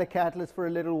like I had a catalyst for a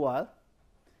little while,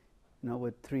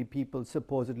 with 3 people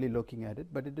supposedly looking at it,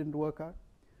 but it didn't work out.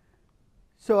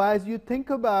 So as you think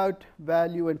about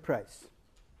value and price,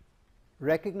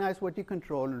 recognize what you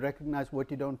control and recognize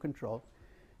what you don't control.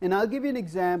 And I'll give you an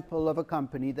example of a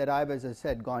company that I've, as I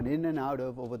said, gone in and out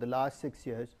of over the last 6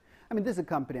 years. I mean, this is a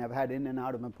company I've had in and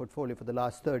out of my portfolio for the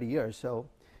last 30 years. So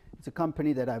it's a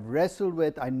company that I've wrestled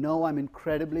with. I know I'm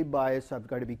incredibly biased, so I've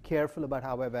got to be careful about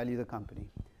how I value the company.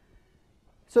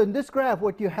 So in this graph,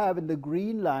 what you have in the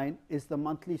green line is the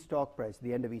monthly stock price at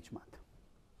the end of each month.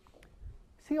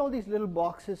 See all these little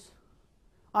boxes?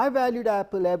 I valued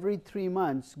Apple every 3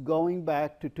 months going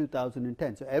back to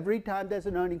 2010. So every time there's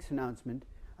an earnings announcement,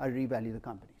 I revalue the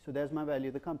company. So there's my value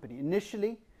of the company.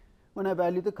 Initially, when I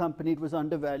valued the company, it was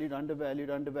undervalued.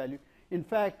 In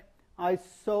fact, I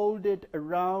sold it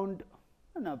around,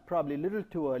 probably a little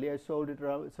too early. I sold it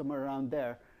somewhere around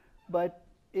there. But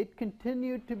it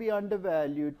continued to be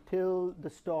undervalued till the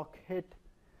stock hit.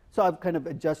 So I've kind of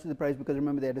adjusted the price because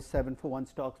remember they had a 7-for-1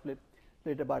 stock split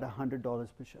about $100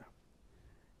 per share.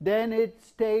 Then it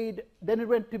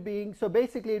went to being, so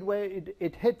basically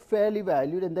it hit fairly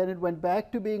valued and then it went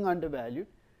back to being undervalued.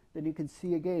 Then you can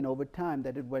see again over time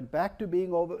that it went back to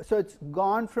being so it's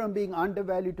gone from being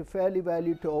undervalued to fairly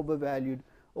valued to overvalued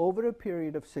over a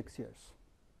period of 6 years.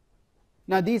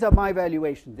 Now these are my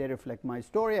valuations. They reflect my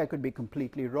story. I could be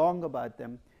completely wrong about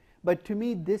them. But to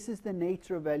me, this is the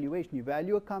nature of valuation. You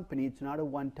value a company, it's not a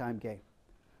one-time game.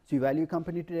 So you value a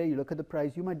company today, you look at the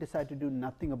price, you might decide to do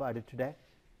nothing about it today.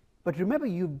 But remember,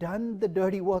 you've done the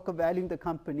dirty work of valuing the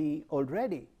company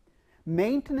already.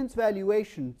 Maintenance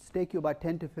valuations take you about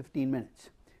 10 to 15 minutes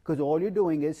because all you're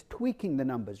doing is tweaking the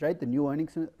numbers, right? The new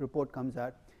earnings report comes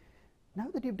out. Now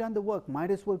that you've done the work,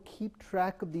 might as well keep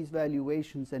track of these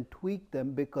valuations and tweak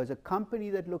them because a company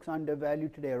that looks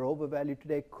undervalued today or overvalued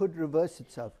today could reverse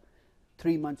itself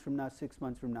 3 months from now, 6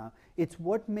 months from now. It's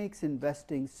what makes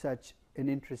investing such an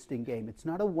interesting game. It's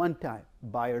not a one-time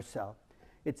buy or sell.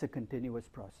 It's a continuous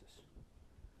process.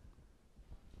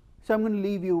 So I'm going to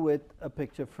leave you with a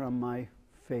picture from my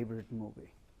favorite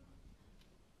movie.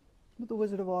 The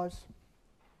Wizard of Oz.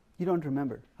 You don't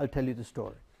remember. I'll tell you the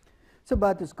story. It's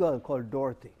about this girl called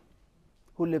Dorothy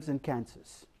who lives in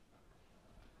Kansas.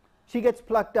 She gets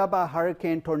plucked up by a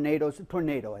hurricane, tornado,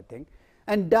 I think,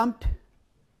 and dumped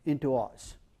into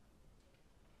Oz.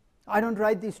 I don't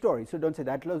write these stories, so don't say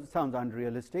that sounds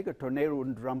unrealistic. A tornado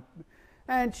wouldn't dump.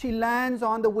 And she lands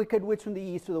on the Wicked Witch from the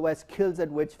east or the west, kills that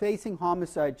witch, facing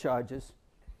homicide charges.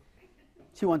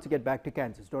 She wants to get back to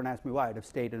Kansas. Don't ask me why. I'd have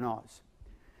stayed in Oz.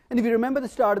 And if you remember the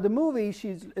start of the movie,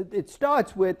 it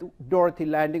starts with Dorothy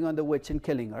landing on the witch and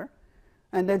killing her,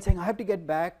 and then saying, I have to get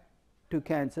back to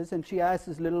Kansas. And she asks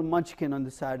this little munchkin on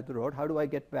the side of the road, how do I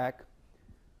get back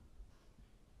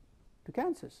to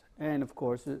Kansas? And of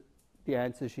course, the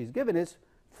answer she's given is,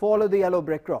 follow the yellow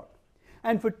brick road.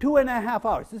 And for 2.5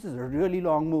 hours, this is a really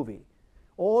long movie,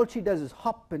 all she does is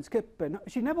hop and skip, and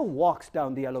she never walks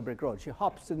down the yellow brick road. She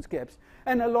hops and skips.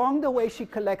 And along the way, she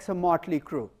collects a motley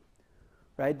crew.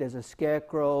 Right? There's a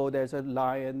scarecrow, there's a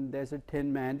lion, there's a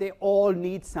tin man. They all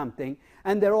need something.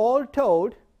 And they're all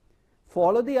told,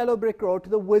 follow the yellow brick road to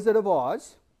the Wizard of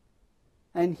Oz,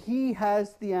 and he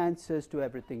has the answers to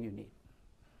everything you need.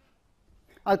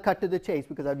 I'll cut to the chase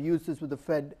because I've used this with the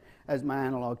Fed as my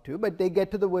analog too. But they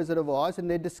get to the Wizard of Oz, and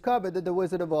they discover that the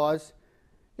Wizard of Oz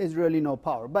is really no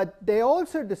power. But they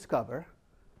also discover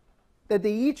that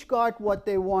they each got what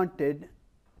they wanted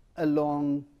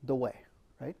along the way.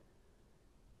 Right?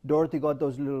 Dorothy got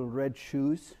those little red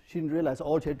shoes. She didn't realize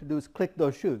all she had to do is click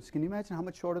those shoes. Can you imagine how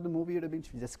much shorter the movie would have been?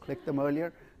 She just clicked them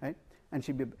earlier, right? And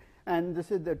she'd be. And this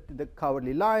is the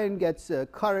Cowardly Lion gets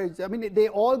courage. I mean, they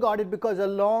all got it because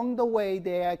along the way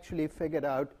they actually figured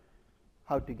out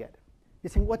how to get it. You're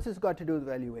saying, what's this got to do with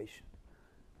valuation?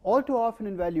 All too often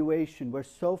in valuation, we're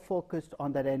so focused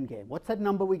on that end game. What's that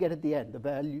number we get at the end?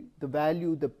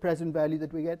 The present value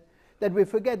that we get, that we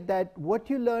forget that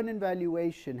what you learn in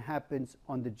valuation happens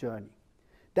on the journey.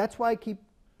 That's why I keep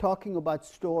talking about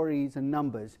stories and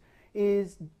numbers,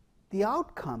 is the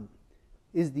outcome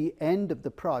is the end of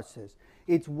the process.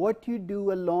 It's what you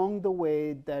do along the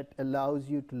way that allows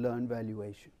you to learn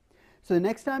valuation. So the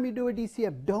next time you do a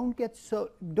DCF,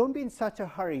 don't be in such a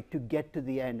hurry to get to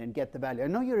the end and get the value. I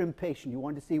know you're impatient, you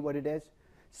want to see what it is.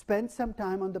 Spend some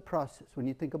time on the process when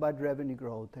you think about revenue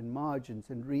growth and margins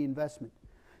and reinvestment.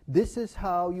 This is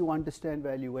how you understand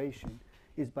valuation,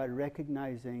 is by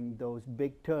recognizing those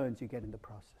big turns you get in the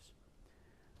process.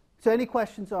 So any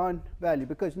questions on value?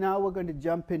 Because now we're going to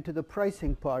jump into the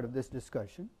pricing part of this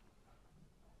discussion.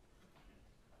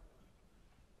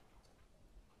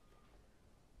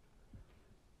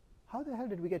 How the hell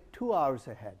did we get 2 hours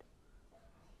ahead?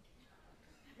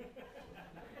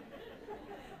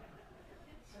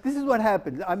 This is what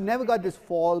happens. I've never got this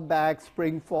fall back,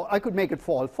 spring, fall. I could make it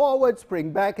fall forward,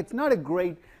 spring back. It's not a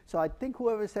great, so I think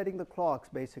whoever's setting the clocks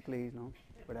basically,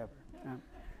 whatever.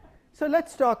 So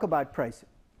let's talk about pricing.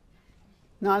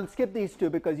 Now I'll skip these two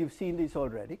because you've seen these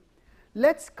already.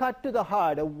 Let's cut to the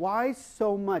heart of why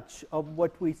so much of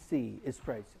what we see is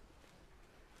pricing.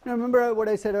 Now remember what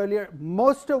I said earlier?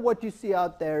 Most of what you see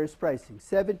out there is pricing.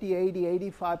 70, 80,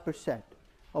 85%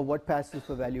 of what passes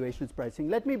for valuation is pricing.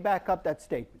 Let me back up that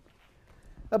statement.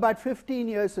 About 15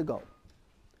 years ago,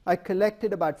 I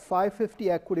collected about 550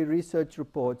 equity research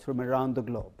reports from around the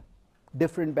globe.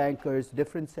 Different bankers,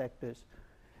 different sectors.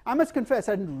 I must confess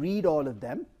I didn't read all of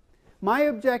them. My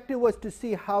objective was to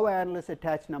see how analysts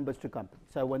attach numbers to companies.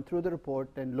 So I went through the report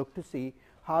and looked to see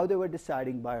how they were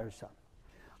deciding buy or sell.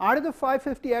 Out of the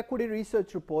 550 equity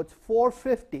research reports,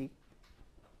 450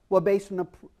 were based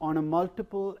on a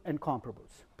multiple and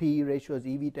comparables. PE ratios,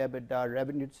 EV to EBITDA,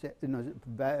 revenue,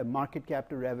 market cap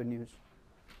to revenues.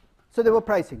 So they were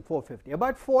pricing 450.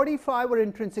 About 45 were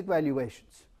intrinsic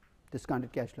valuations,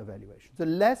 discounted cash flow valuations. So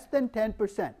less than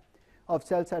 10% of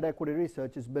sell-side equity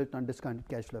research is built on discounted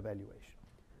cash flow valuation.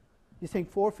 You're saying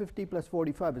 450 plus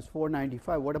 45 is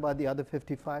 495. What about the other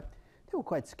 55? They were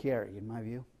quite scary in my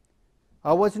view.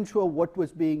 I wasn't sure what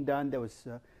was being done. There was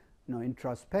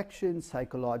introspection,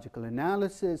 psychological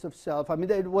analysis of self. I'm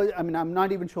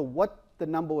not even sure what the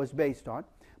number was based on.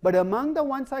 But among the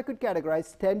ones I could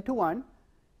categorize, 10 to 1,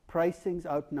 pricings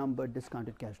outnumbered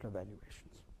discounted cash flow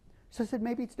valuations. So I said,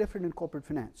 maybe it's different in corporate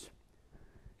finance.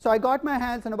 So I got my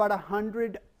hands on about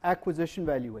 100 acquisition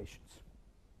valuations.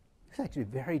 It's actually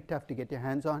very tough to get your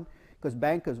hands on because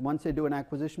bankers, once they do an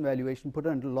acquisition valuation, put it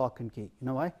under lock and key. You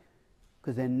know why?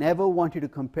 Because they never want you to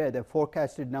compare their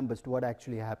forecasted numbers to what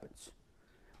actually happens.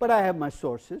 But I have my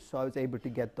sources, so I was able to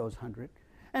get those 100.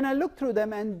 And I looked through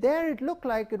them, and there it looked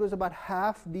like it was about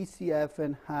half DCF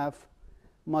and half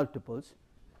multiples.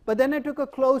 But then I took a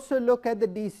closer look at the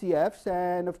DCFs,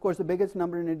 and of course the biggest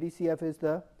number in a DCF is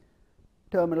the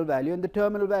terminal value. And the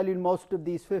terminal value in most of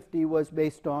these 50 was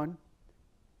based on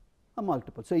a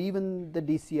multiple. So even the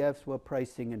DCFs were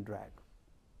pricing and drag.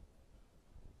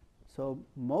 So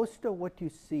most of what you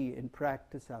see in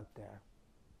practice out there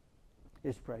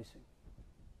is pricing.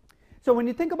 So when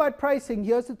you think about pricing,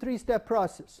 here's the three-step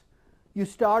process. You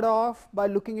start off by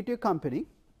looking at your company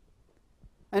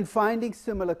and finding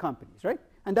similar companies, right?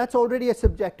 And that's already a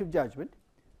subjective judgment.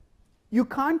 You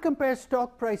can't compare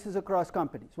stock prices across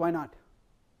companies. Why not?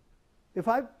 If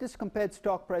I just compared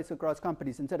stock price across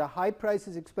companies and said a high price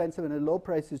is expensive and a low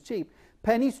price is cheap,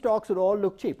 penny stocks would all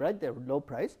look cheap, right? They're low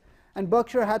price. And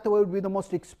Berkshire Hathaway would be the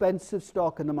most expensive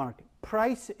stock in the market.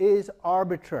 Price is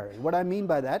arbitrary. What I mean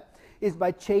by that is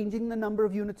by changing the number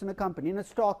of units in a company. In a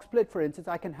stock split, for instance,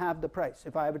 I can have the price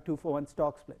if I have a 2-for-1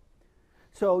 stock split.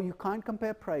 So you can't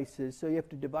compare prices, so you have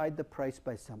to divide the price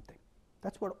by something.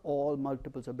 That's what all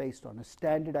multiples are based on, a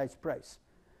standardized price.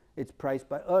 It's price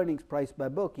by earnings, price by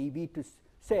book, EV to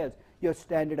sales. You're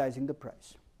standardizing the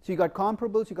price. So you got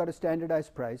comparables, you got a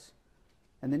standardized price,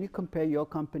 and then you compare your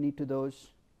company to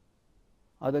those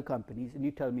other companies, and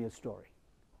you tell me a story.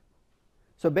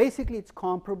 So basically, it's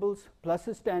comparables plus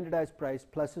a standardized price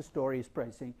plus a story is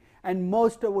pricing, and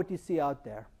most of what you see out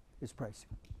there is pricing.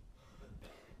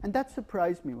 And that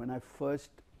surprised me when I first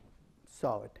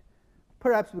saw it,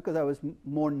 perhaps because I was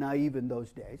more naive in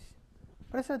those days.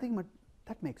 But I started thinking,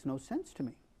 that makes no sense to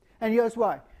me. And here's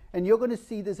why. And you're going to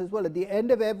see this as well. At the end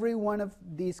of every one of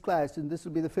these classes, and this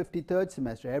will be the 53rd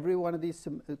semester, every one of these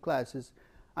classes,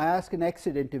 I ask an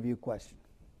exit interview question.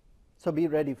 So be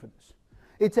ready for this.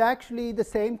 It's actually the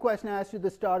same question I asked you at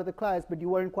the start of the class, but you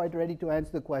weren't quite ready to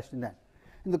answer the question then.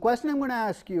 And the question I'm going to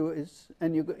ask you is,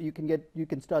 and you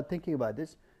can start thinking about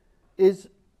this, is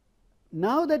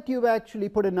now that you've actually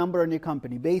put a number on your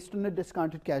company based on a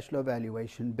discounted cash flow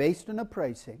valuation, based on a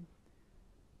pricing,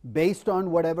 based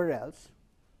on whatever else,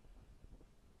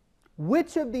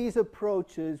 which of these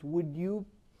approaches would you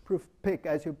pick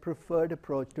as your preferred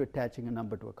approach to attaching a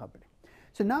number to a company?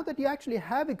 So now that you actually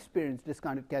have experienced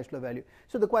discounted cash flow value,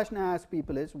 so the question I ask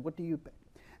people is, what do you pick?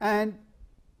 And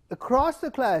across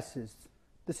the classes,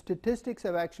 the statistics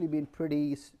have actually been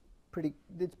it's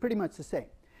pretty much the same.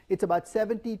 It's about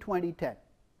 70, 20, 10.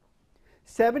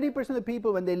 70% of the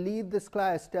people, when they leave this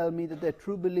class, tell me that they're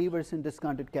true believers in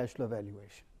discounted cash flow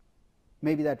valuation.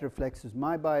 Maybe that reflects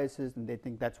my biases, and they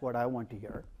think that's what I want to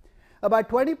hear. About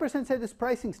 20% say this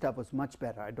pricing stuff was much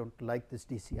better. I don't like this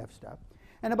DCF stuff.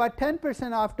 And about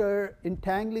 10% after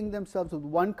entangling themselves with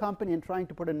one company and trying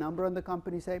to put a number on the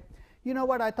company say, you know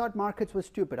what, I thought markets were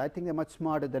stupid. I think they're much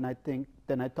smarter than I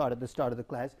thought at the start of the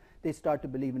class. They start to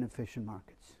believe in efficient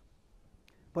markets.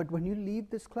 But when you leave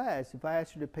this class, if I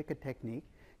ask you to pick a technique,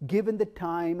 given the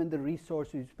time and the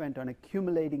resources you spent on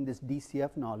accumulating this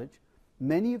DCF knowledge,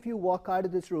 many of you walk out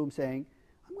of this room saying,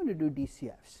 I'm going to do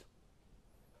DCFs.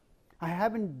 I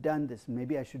haven't done this.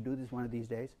 Maybe I should do this one of these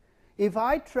days. If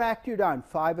I tracked you down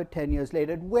 5 or 10 years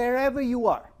later, wherever you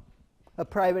are, a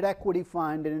private equity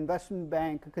fund, an investment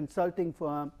bank, a consulting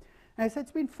firm, and I said,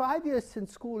 it's been 5 years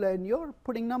since school and you're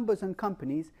putting numbers on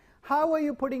companies. How are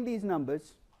you putting these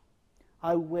numbers?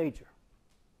 I'll wager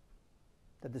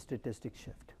that the statistics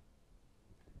shift.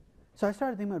 So I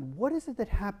started thinking about what is it that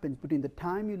happens between the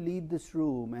time you leave this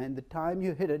room and the time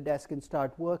you hit a desk and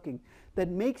start working that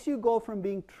makes you go from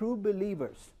being true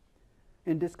believers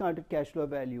in discounted cash flow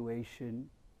valuation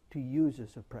to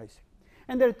users of pricing.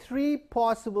 And there are 3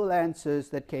 possible answers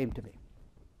that came to me.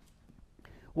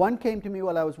 One came to me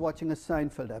while I was watching a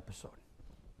Seinfeld episode.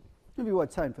 If you watch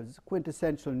Seinfeld, it's a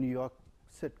quintessential New York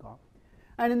sitcom.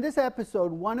 And in this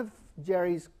episode, one of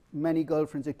Jerry's many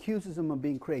girlfriends accuses him of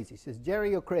being crazy. She says,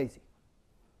 Jerry, you're crazy.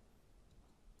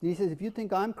 And he says, if you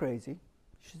think I'm crazy,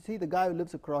 you should see the guy who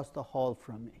lives across the hall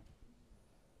from me.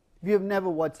 If you have never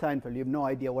watched Seinfeld, you have no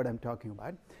idea what I'm talking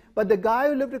about. But the guy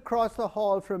who lived across the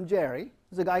hall from Jerry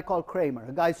is a guy called Kramer,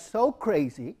 a guy so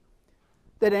crazy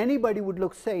that anybody would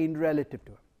look sane relative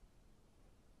to him.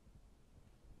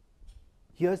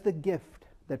 Here's the gift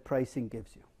that pricing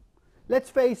gives you. Let's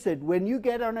face it, when you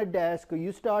get on a desk or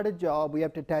you start a job, we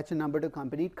have to attach a number to a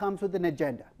company. It comes with an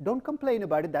agenda. Don't complain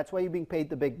about it. That's why you're being paid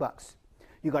the big bucks.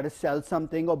 You got to sell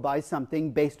something or buy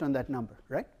something based on that number,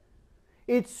 right?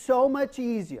 It's so much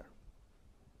easier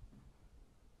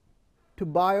to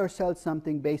buy or sell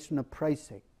something based on a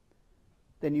pricing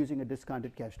than using a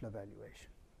discounted cash flow valuation.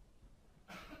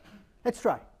 Let's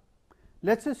try.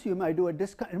 Let's assume I do a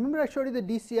discount. Remember I showed you the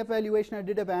DCF valuation I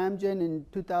did of Amgen in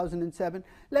 2007?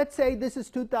 Let's say this is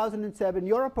 2007.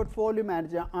 You're a portfolio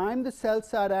manager. I'm the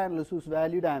sell-side analyst who's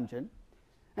valued Amgen.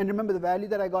 And remember, the value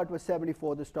that I got was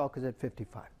 74. The stock is at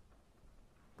 55.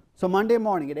 So Monday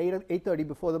morning at 8:30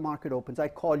 before the market opens, I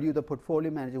call you, the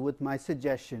portfolio manager, with my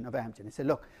suggestion of Amgen. I say,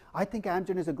 look, I think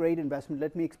Amgen is a great investment.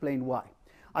 Let me explain why.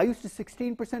 I used a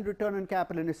 16% return on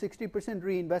capital and a 60%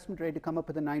 reinvestment rate to come up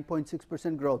with a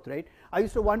 9.6% growth rate. I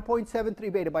used a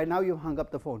 1.73 beta. By now you've hung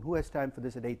up the phone. Who has time for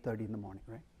this at 8:30 in the morning,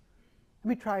 right? Let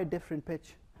me try a different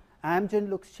pitch. Amgen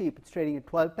looks cheap. It's trading at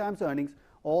 12 times earnings.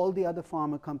 All the other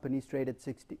pharma companies trade at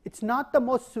 60. It's not the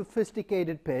most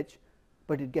sophisticated pitch,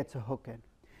 but it gets a hook in.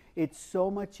 It's so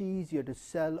much easier to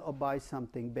sell or buy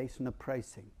something based on a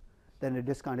pricing than a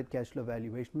discounted cash flow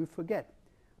valuation. We forget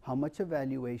how much a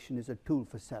valuation is a tool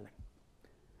for selling.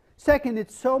 Second,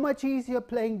 it's so much easier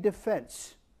playing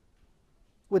defense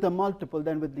with a multiple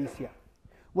than with DCF.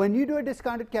 When you do a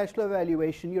discounted cash flow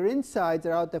valuation, your insides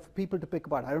are out there for people to pick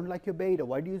apart. I don't like your beta.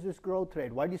 Why do you use this growth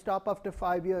rate? Why do you stop after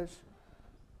 5 years?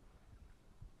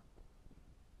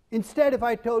 Instead, if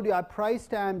I told you I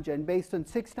priced Amgen based on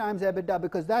 6 times EBITDA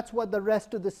because that's what the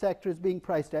rest of the sector is being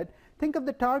priced at, think of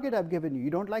the target I've given you. You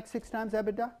don't like 6 times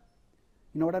EBITDA?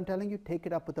 You know what I'm telling you? Take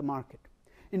it up with the market.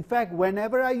 In fact,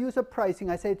 whenever I use a pricing,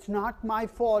 I say it's not my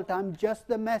fault. I'm just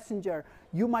the messenger.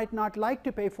 You might not like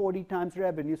to pay 40 times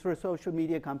revenues for a social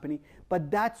media company,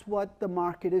 but that's what the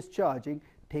market is charging.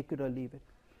 Take it or leave it.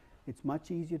 It's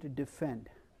much easier to defend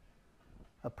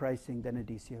a pricing than a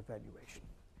DCF valuation.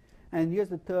 And here's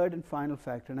the third and final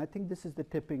factor, and I think this is the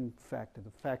tipping factor,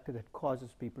 the factor that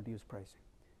causes people to use pricing.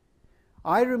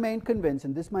 I remain convinced,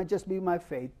 and this might just be my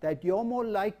faith, that you're more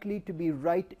likely to be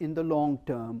right in the long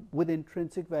term with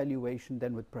intrinsic valuation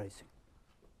than with pricing.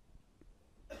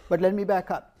 But let me back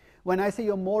up. When I say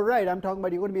you're more right, I'm talking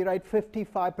about you're going to be right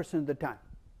 55% of the time.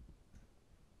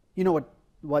 You know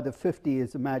what the 50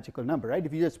 is a magical number, right?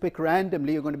 If you just pick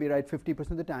randomly, you're going to be right 50%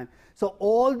 of the time. So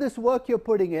all this work you're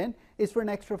putting in is for an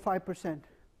extra 5%.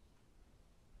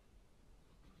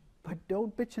 But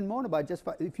don't bitch and moan about just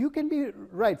 5. If you can be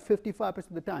right 55%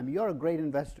 of the time, you're a great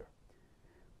investor.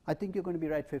 I think you're going to be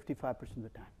right 55% of the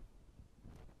time.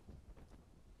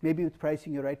 Maybe with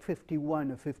pricing you're right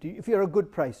 51 or 50, if you're a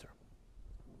good pricer.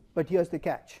 But here's the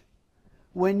catch.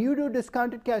 When you do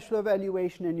discounted cash flow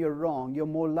valuation and you're wrong, you're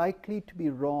more likely to be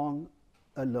wrong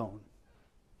alone.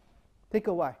 Think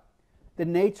of why. The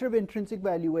nature of intrinsic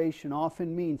valuation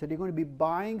often means that you're going to be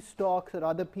buying stocks that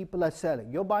other people are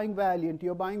selling. You're buying Valiant,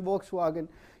 you're buying Volkswagen,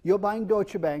 you're buying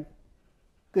Deutsche Bank,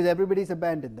 because everybody's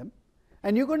abandoned them.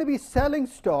 And you're going to be selling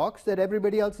stocks that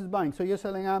everybody else is buying. So you're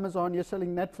selling Amazon, you're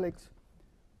selling Netflix.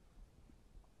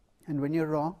 And when you're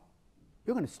wrong,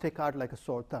 you're going to stick out like a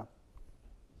sore thumb.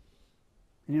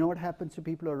 And you know what happens to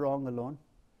people who are wrong alone?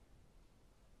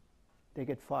 They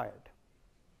get fired.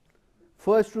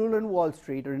 First rule in Wall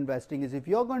Street or investing is if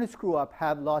you're going to screw up,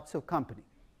 have lots of company.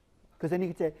 Because then you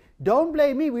can say, don't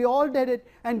blame me, we all did it.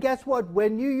 And guess what?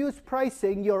 When you use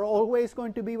pricing, you're always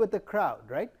going to be with the crowd,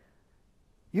 right?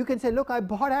 You can say, look, I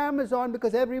bought Amazon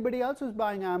because everybody else was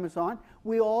buying Amazon.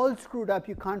 We all screwed up.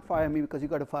 You can't fire me because you've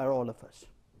got to fire all of us.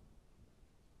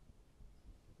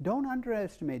 Don't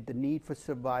underestimate the need for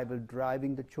survival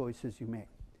driving the choices you make.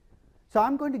 So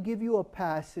I'm going to give you a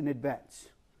pass in advance.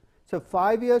 So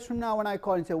 5 years from now when I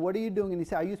call and say, what are you doing? And you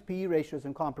say, I use PE ratios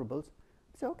and comparables.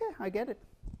 I say, okay, I get it.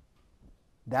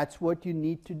 That's what you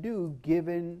need to do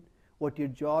given what your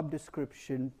job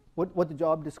description, what the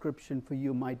job description for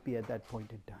you might be at that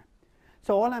point in time.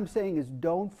 So all I'm saying is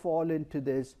don't fall into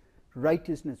this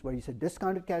righteousness where you say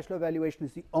discounted cash flow valuation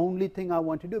is the only thing I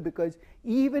want to do, because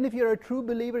even if you're a true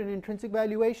believer in intrinsic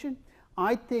valuation,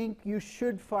 I think you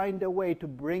should find a way to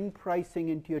bring pricing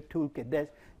into your toolkit.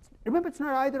 Remember, it's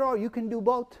not either or, you can do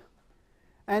both.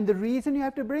 And the reason you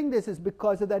have to bring this is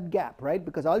because of that gap, right?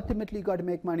 Because ultimately you've got to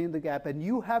make money in the gap, and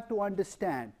you have to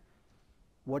understand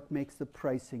what makes the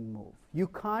pricing move. You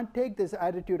can't take this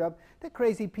attitude of the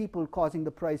crazy people causing the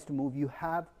price to move. You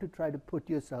have to try to put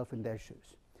yourself in their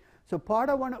shoes. So part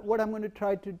of what I'm going to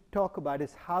try to talk about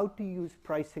is how to use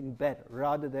pricing better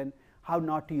rather than how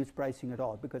not to use pricing at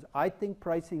all, because I think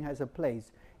pricing has a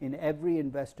place in every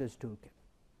investor's toolkit.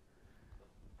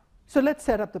 So let's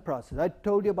set up the process. I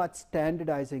told you about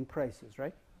standardizing prices,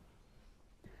 right?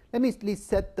 Let me at least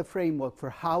set the framework for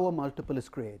how a multiple is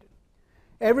created.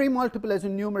 Every multiple has a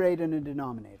numerator and a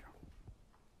denominator.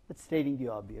 That's stating the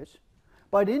obvious.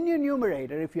 But in your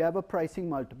numerator, if you have a pricing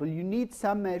multiple, you need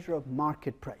some measure of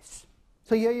market price.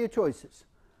 So here are your choices.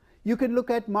 You can look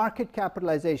at market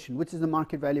capitalization, which is the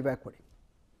market value of equity.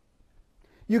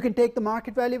 You can take the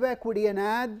market value of equity and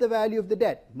add the value of the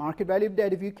debt. Market value of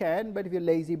debt if you can, but if you're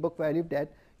lazy, book value of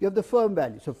debt. You have the firm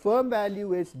value. So firm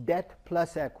value is debt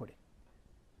plus equity.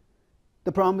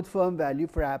 The problem with firm value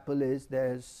for Apple is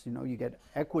you get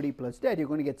equity plus debt, you're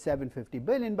going to get $750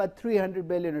 billion, but $300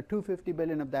 billion or $250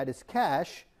 billion of that is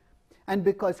cash. And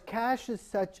because cash is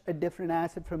such a different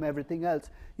asset from everything else,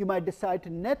 you might decide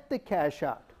to net the cash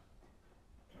out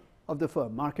of the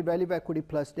firm. Market value of equity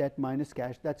plus debt minus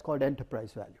cash, that's called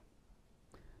enterprise value.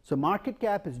 So market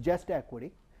cap is just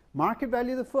equity. Market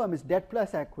value of the firm is debt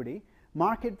plus equity.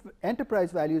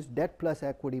 Enterprise value is debt plus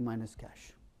equity minus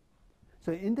cash.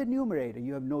 So in the numerator,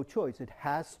 you have no choice. It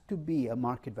has to be a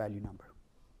market value number.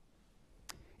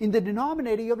 In the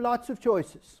denominator, you have lots of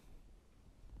choices.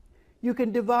 You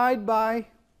can divide by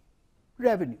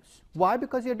revenues. Why?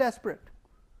 Because you're desperate.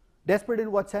 Desperate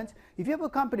in what sense? If you have a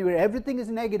company where everything is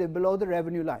negative below the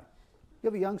revenue line, you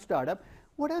have a young startup,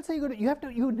 what else are you going to do?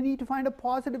 You need to find a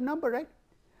positive number, right?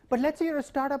 But let's say you're a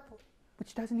startup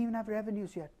which doesn't even have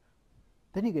revenues yet.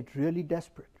 Then you get really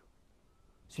desperate.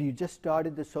 So you just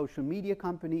started the social media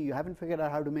company, you haven't figured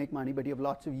out how to make money, but you have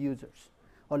lots of users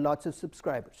or lots of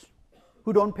subscribers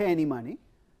who don't pay any money.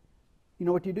 You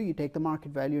know what you do? You take the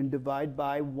market value and divide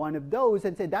by one of those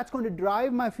and say that's going to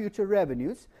drive my future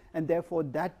revenues, and therefore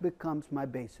that becomes my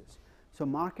basis. So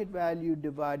market value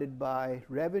divided by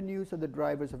revenues or the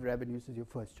drivers of revenues is your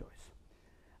first choice.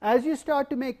 As you start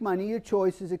to make money, your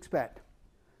choices expand.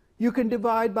 You can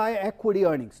divide by equity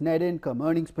earnings, net income,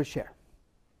 earnings per share.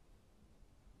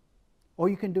 Or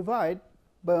you can divide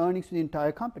by earnings for the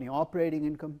entire company, operating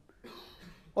income.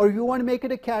 Or if you want to make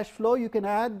it a cash flow, you can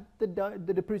add the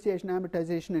depreciation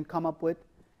amortization and come up with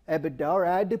EBITDA, or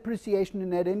add depreciation and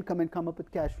net income and come up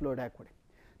with cash flow and equity.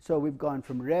 So we've gone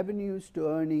from revenues to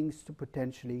earnings to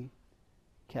potentially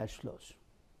cash flows.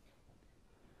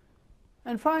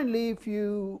 And finally, if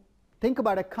you think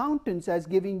about accountants as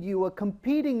giving you a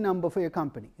competing number for your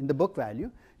company in the book value,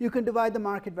 you can divide the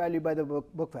market value by the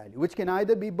book value, which can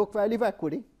either be book value of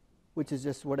equity, which is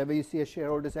just whatever you see as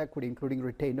shareholders' equity, including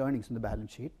retained earnings in the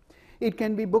balance sheet. It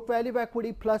can be book value of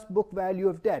equity plus book value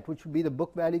of debt, which would be the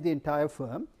book value of the entire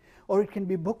firm. Or it can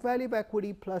be book value of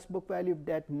equity plus book value of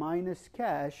debt minus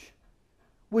cash,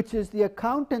 which is the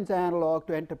accountant's analog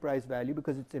to enterprise value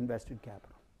because it's invested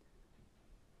capital.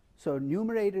 So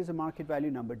numerator is a market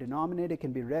value number. Denominator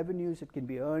can be revenues, it can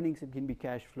be earnings, it can be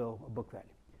cash flow or book value.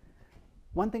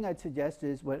 One thing I'd suggest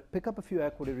is, well, pick up a few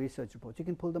equity research reports. You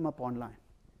can pull them up online.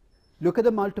 Look at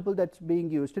the multiple that's being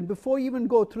used, and before you even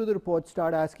go through the report,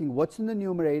 start asking what's in the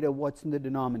numerator, what's in the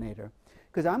denominator.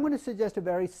 Because I'm going to suggest a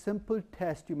very simple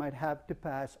test you might have to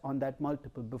pass on that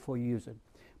multiple before you use it.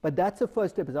 But that's the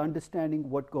first step, is understanding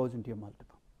what goes into your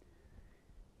multiple.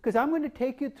 Because I'm going to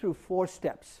take you through 4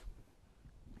 steps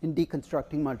in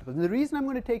deconstructing multiples. And the reason I'm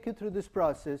going to take you through this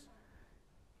process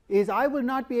is I will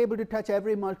not be able to touch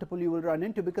every multiple you will run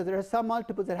into, because there are some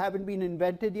multiples that haven't been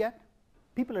invented yet.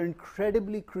 People are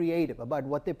incredibly creative about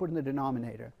what they put in the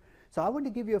denominator. So I want to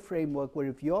give you a framework where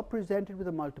if you're presented with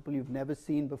a multiple you've never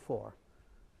seen before,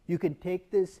 you can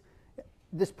take this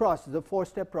process, a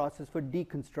 4-step process for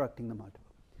deconstructing the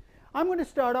multiple. I'm going to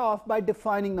start off by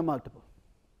defining the multiple.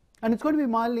 And it's going to be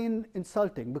mildly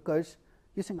insulting, because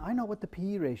you're saying, I know what the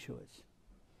PE ratio is.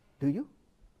 Do you?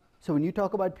 So when you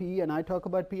talk about PE and I talk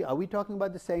about PE, are we talking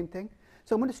about the same thing?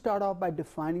 So I'm going to start off by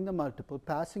defining the multiple,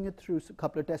 passing it through a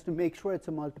couple of tests to make sure it's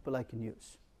a multiple I can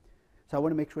use. So I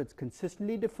want to make sure it's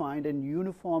consistently defined and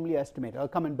uniformly estimated. I'll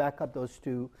come and back up those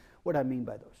two, what I mean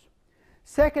by those.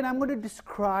 Second, I'm going to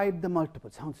describe the multiple.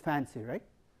 Sounds fancy, right?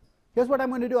 Here's what I'm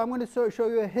going to do. I'm going to show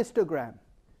you a histogram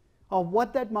of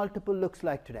what that multiple looks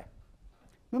like today.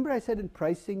 Remember I said in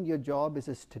pricing your job is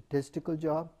a statistical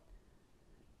job?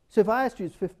 So if I asked you,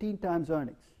 is 15 times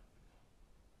earnings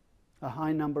a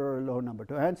high number or a low number?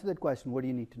 To answer that question, what do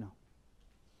you need to know?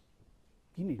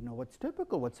 You need to know what's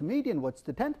typical, what's the median, what's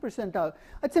the 10th percentile.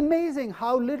 It's amazing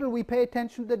how little we pay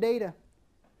attention to the data.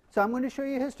 So I'm going to show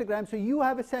you a histogram so you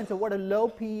have a sense of what a low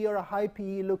PE or a high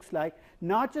PE looks like,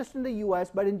 not just in the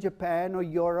US, but in Japan or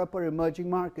Europe or emerging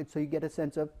markets, so you get a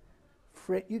sense of,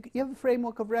 you have a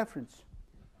framework of reference.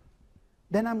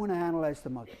 Then I'm going to analyze the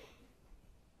multiple.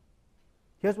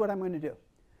 Here's what I'm going to do.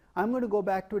 I'm going to go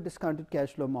back to a discounted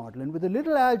cash flow model, and with a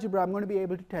little algebra I'm going to be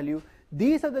able to tell you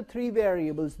these are the 3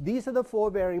 variables, these are the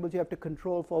 4 variables you have to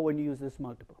control for when you use this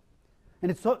multiple. And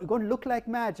it's going to look like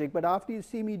magic, but after you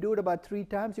see me do it about 3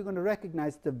 times, you're going to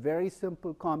recognize it's a very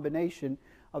simple combination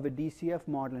of a DCF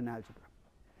model and algebra.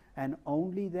 And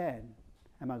only then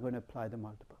am I going to apply the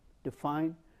multiple.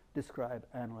 Define, describe,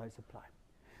 analyze, apply.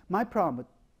 My problem with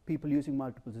people using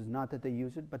multiples is not that they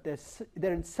use it, but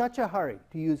they're in such a hurry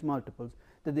to use multiples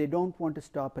that they don't want to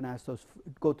stop and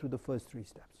go through the first 3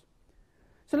 steps.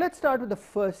 So let's start with the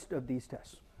first of these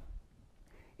tests.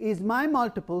 Is my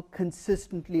multiple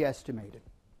consistently estimated?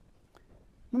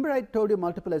 Remember I told you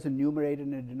multiple has a numerator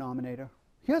and a denominator?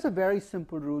 Here's a very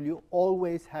simple rule you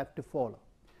always have to follow.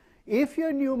 If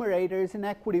your numerator is an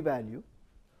equity value,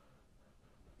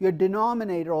 your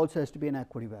denominator also has to be an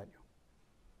equity value.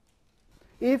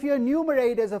 If your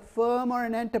numerator is a firm or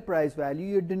an enterprise value,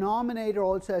 your denominator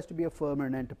also has to be a firm or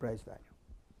an enterprise value.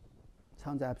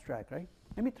 Sounds abstract, right?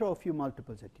 Let me throw a few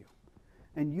multiples at you,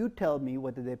 and you tell me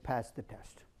whether they pass the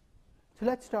test. So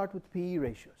let's start with PE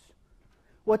ratios.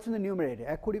 What's in the numerator?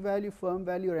 Equity value, firm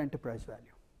value, or enterprise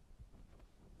value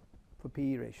for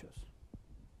PE ratios?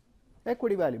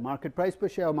 Equity value, market price per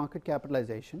share or market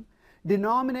capitalization.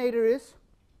 Denominator is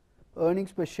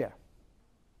earnings per share.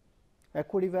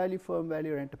 Equity value, firm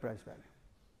value, or enterprise value?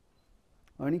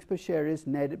 Earnings per share is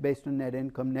net based on net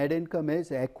income. Net income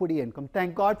is equity income.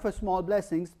 Thank God for small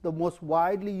blessings. The most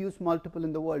widely used multiple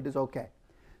in the world is okay.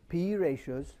 PE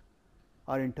ratios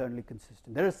are internally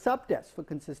consistent. There are sub-tests for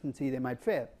consistency, they might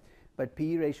fail, but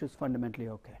PE ratio is fundamentally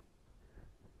okay.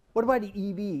 What about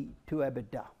EV to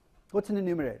EBITDA? What's in the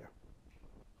numerator?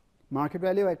 Market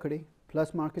value of equity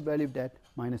plus market value of debt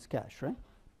minus cash, right?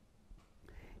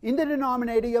 In the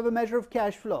denominator, you have a measure of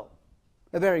cash flow,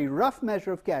 a very rough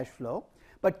measure of cash flow,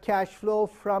 but cash flow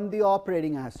from the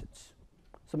operating assets.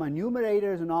 So my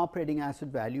numerator is an operating asset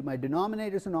value, my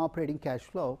denominator is an operating cash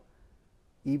flow.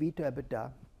 EV to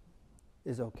EBITDA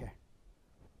is okay.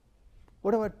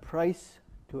 What about price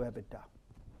to EBITDA?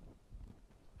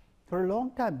 For a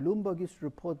long time, Bloomberg used to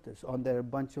report this on their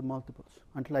bunch of multiples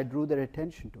until I drew their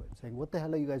attention to it, saying, what the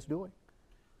hell are you guys doing?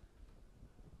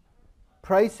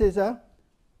 Price is a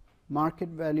market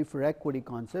value for equity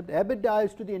concept. EBITDA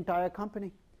is to the entire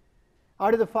company.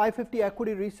 Out of the 550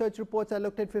 equity research reports I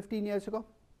looked at 15 years ago,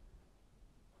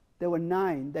 there were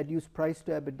 9 that used price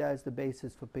to EBITDA as the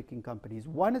basis for picking companies.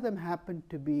 One of them happened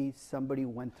to be somebody who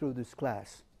went through this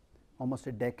class almost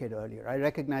a decade earlier. I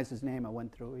recognized his name. I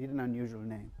went through. He had an unusual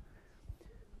name.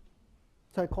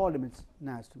 So I called him and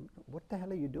asked him, what the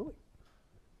hell are you doing?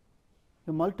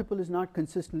 The multiple is not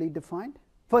consistently defined.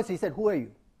 First he said, who are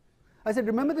you? I said,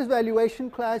 remember this valuation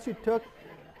class you took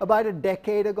about a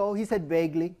decade ago? He said,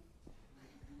 vaguely.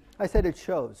 I said, it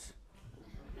shows.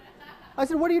 I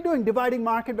said, what are you doing? Dividing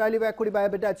market value of equity by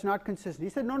EBITDA, it's not consistent. He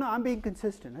said, no, I'm being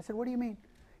consistent. I said, what do you mean?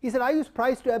 He said, I use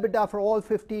price to EBITDA for all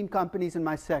 15 companies in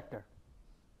my sector.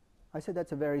 I said,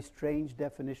 that's a very strange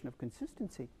definition of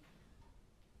consistency.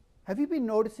 Have you been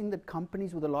noticing that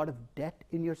companies with a lot of debt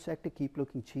in your sector keep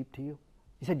looking cheap to you?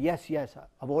 He said, yes.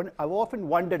 I've often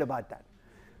wondered about that.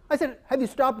 I said, have you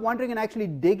stopped wondering and actually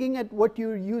digging at what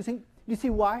you're using? Do you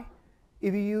see why?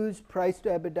 If you use price to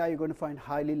EBITDA, you're going to find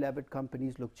highly levered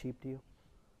companies look cheap to you.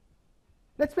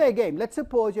 Let's play a game. Let's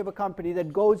suppose you have a company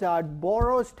that goes out,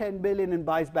 borrows $10 billion and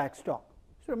buys back stock.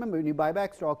 So remember, when you buy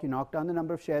back stock, you knock down the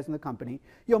number of shares in the company.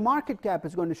 Your market cap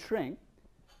is going to shrink.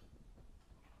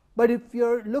 But if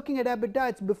you're looking at EBITDA,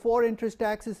 it's before interest,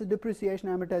 taxes, depreciation,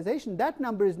 amortization. That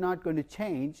number is not going to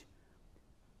change.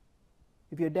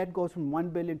 If your debt goes from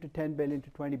 $1 billion to $10 billion to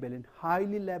 $20 billion,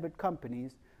 highly levered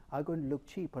companies are going to look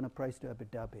cheap on a price to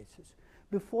EBITDA basis.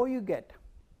 Before you get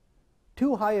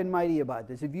too high and mighty about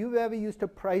this, if you've ever used a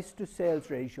price to sales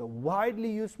ratio, widely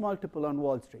used multiple on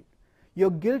Wall Street, you're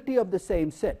guilty of the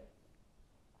same sin.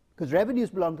 Because revenues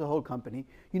belong to the whole company.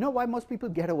 You know why most people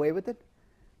get away with it?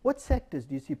 What sectors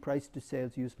do you see price to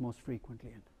sales used most frequently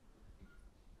in?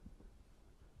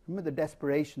 Remember the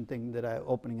desperation thing that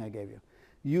opening I gave you.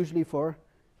 Usually for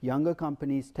younger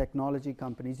companies, technology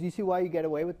companies. Do you see why you get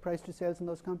away with price to sales in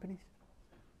those companies?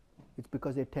 It's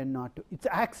because they tend not to. It's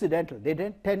accidental. They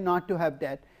tend not to have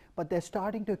debt, but they're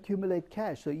starting to accumulate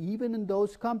cash. So even in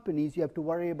those companies, you have to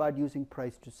worry about using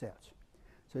price to sales.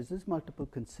 So is this multiple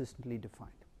consistently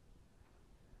defined?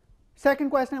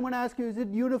 Second question I want to ask you, is it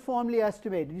uniformly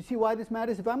estimated? You see why this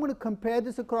matters? If I'm going to compare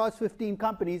this across 15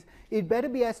 companies, it better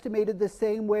be estimated the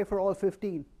same way for all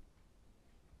 15.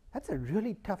 That's a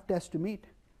really tough test to meet.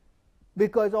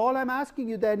 Because all I'm asking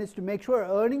you then is to make sure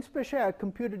earnings per share are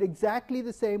computed exactly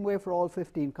the same way for all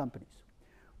 15 companies.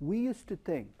 We used to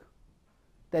think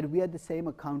that we had the same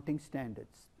accounting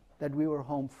standards, that we were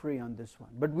home free on this one.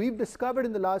 But we've discovered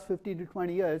in the last 15 to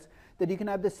 20 years that you can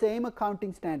have the same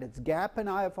accounting standards. GAAP and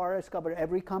IFRS cover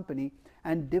every company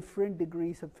and different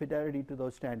degrees of fidelity to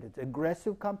those standards.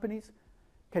 Aggressive companies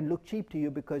can look cheap to you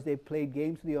because they've played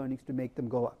games with the earnings to make them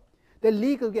go up. They're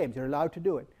legal games. You're allowed to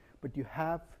do it. But you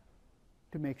have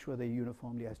to make sure they're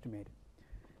uniformly estimated.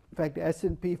 In fact,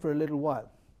 S&P for a little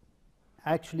while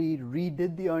actually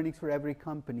redid the earnings for every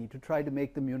company to try to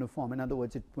make them uniform. In other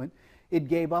words, it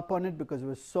gave up on it because there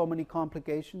were so many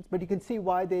complications. But you can see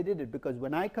why they did it, because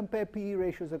when I compare PE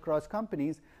ratios across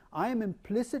companies, I am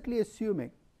implicitly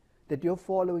assuming that you're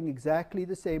following exactly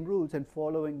the same rules and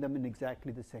following them in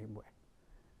exactly the same way.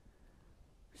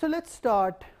 So let's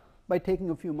start by taking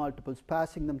a few multiples,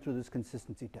 passing them through this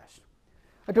consistency test.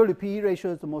 I told you PE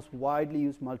ratio is the most widely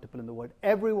used multiple in the world.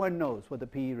 Everyone knows what the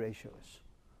PE ratio is.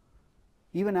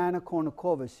 Even Anna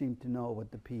Kournikova seemed to know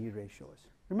what the PE ratio is.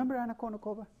 Remember Anna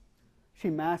Kournikova? She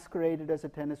masqueraded as a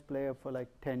tennis player for like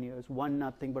 10 years, won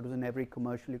nothing, but was in every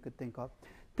commercial you could think of.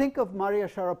 Think of Maria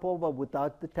Sharapova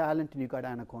without the talent, and you got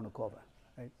Anna Kournikova,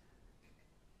 right?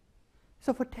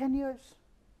 So for 10 years,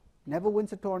 never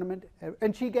wins a tournament,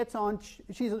 and she gets on.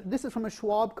 This is from a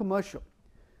Schwab commercial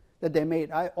that they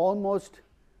made. I almost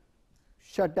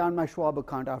shut down my Schwab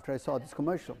account after I saw this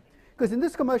commercial. Because in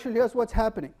this commercial, here's what's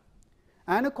happening.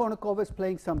 Anna Kournikova is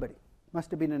playing somebody. Must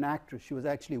have been an actress. She was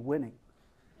actually winning.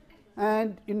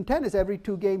 And in tennis, every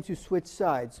 2 games you switch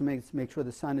sides to make sure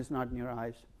the sun is not in your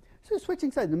eyes. So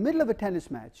switching sides in the middle of a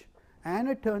tennis match.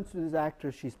 Anna turns to this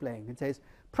actress she's playing and says,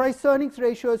 price earnings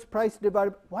ratios, price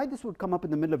divided. Why this would come up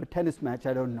in the middle of a tennis match,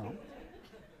 I don't know.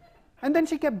 And then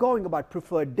she kept going about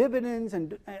preferred dividends,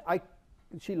 and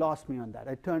she lost me on that.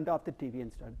 I turned off the TV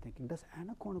and started thinking, does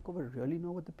Anna Kournikova really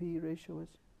know what the PE ratio is?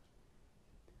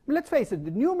 I mean, let's face it,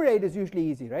 the numerator is usually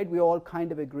easy, right? We all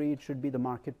kind of agree it should be the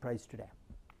market price today.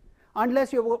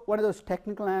 Unless you're one of those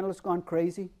technical analysts gone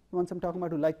crazy, the ones I'm talking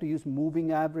about who like to use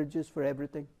moving averages for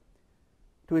everything.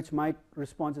 To which my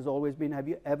response has always been, have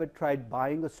you ever tried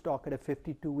buying a stock at a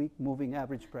 52-week moving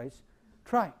average price?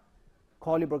 Try.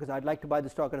 Call your brokers, I'd like to buy the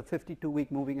stock at a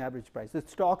 52-week moving average price. The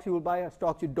stocks you will buy are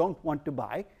stocks you don't want to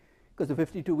buy because the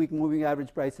 52-week moving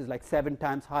average price is like 7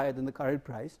 times higher than the current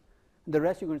price. And the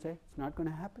rest you're going to say, it's not going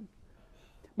to happen.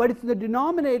 But it's in the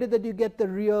denominator that you get the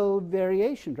real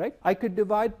variation, right? I could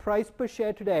divide price per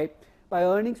share today by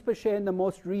earnings per share in the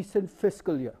most recent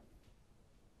fiscal year.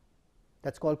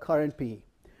 That's called current PE.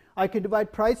 I could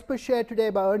divide price per share today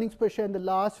by earnings per share in the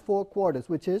last 4 quarters,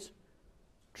 which is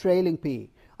trailing PE.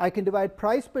 I can divide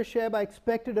price per share by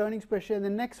expected earnings per share in the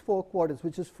next 4 quarters,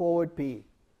 which is forward PE.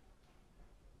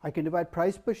 I can divide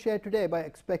price per share today by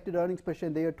expected earnings per share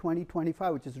in the year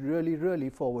 2025, which is really, really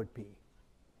forward PE.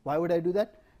 Why would I do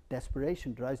that?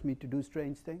 Desperation drives me to do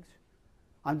strange things.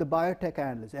 I'm the biotech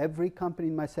analyst. Every company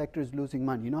in my sector is losing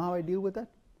money. You know how I deal with that?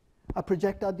 I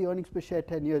project out the earnings per share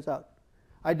 10 years out.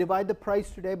 I divide the price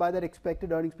today by that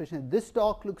expected earnings per share. This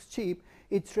stock looks cheap.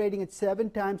 It's trading at 7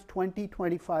 times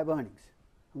 2025 earnings.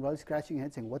 I'm probably scratching your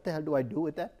head saying, what the hell do I do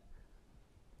with that?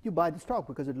 You buy the stock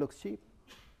because it looks cheap.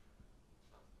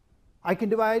 I can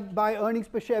divide by earnings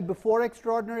per share before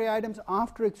extraordinary items,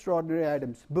 after extraordinary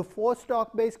items, before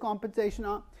stock-based compensation.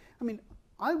 I mean,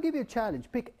 I'll give you a challenge.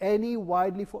 Pick any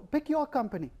pick your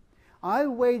company. I'll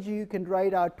wager you can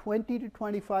write out 20 to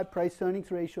 25 price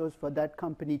earnings ratios for that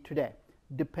company today,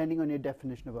 depending on your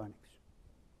definition of earnings.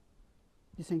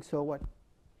 You think, so what?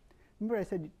 Remember I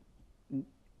said, if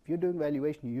you're doing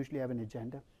valuation, you usually have an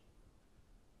agenda.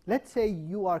 Let's say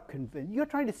you are convinced, you're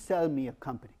trying to sell me a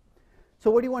company. So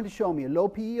what do you want to show me, a low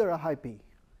PE or a high PE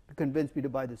to convince me to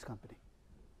buy this company?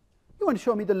 You want to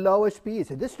show me the lowest PE.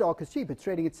 So this stock is cheap. It's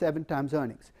trading at 7 times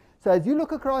earnings. So as you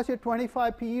look across your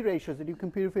 25 PE ratios that you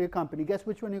computed for your company, guess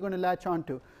which one you're going to latch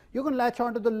onto? You're going to latch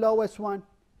onto the lowest one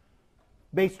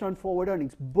based on forward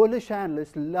earnings. Bullish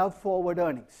analysts love forward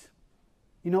earnings.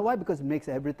 You know why? Because it makes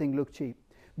everything look cheap.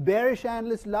 Bearish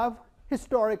analysts love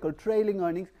historical trailing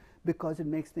earnings because it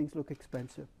makes things look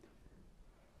expensive.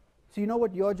 So you know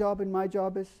what your job and my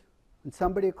job is? When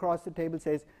somebody across the table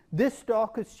says, this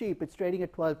stock is cheap, it's trading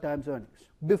at 12 times earnings.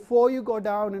 Before you go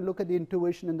down and look at the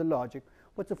intuition and the logic,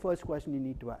 what's the first question you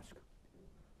need to ask?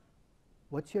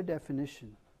 What's your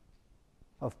definition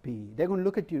of PE? They're going to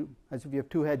look at you as if you have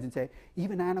 2 heads and say,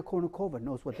 even Anna Kournikova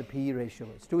knows what the PE ratio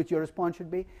is. To which your response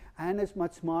should be, Anna's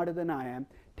much smarter than I am.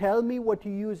 Tell me what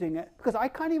you're using. Because I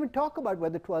can't even talk about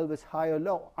whether 12 is high or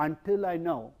low until I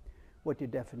know what your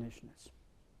definition is.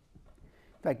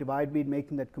 In fact, if I'd been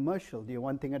making that commercial, the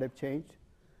one thing that I've changed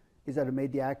is that I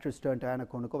made the actress turn to Anna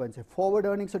Kournikova and say, forward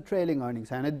earnings or trailing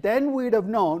earnings, Anna? Then we'd have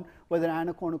known whether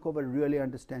Anna Kournikova really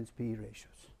understands PE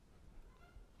ratios.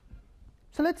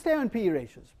 So let's stay on PE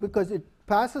ratios because it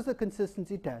passes the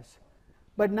consistency test.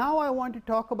 But now I want to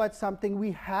talk about something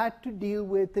we had to deal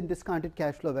with in discounted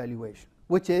cash flow valuation,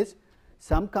 which is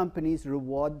some companies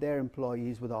reward their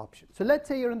employees with options. So let's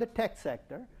say you're in the tech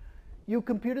sector. You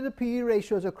computed the PE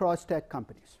ratios across tech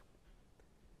companies.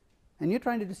 And you're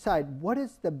trying to decide what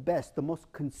is the best, the most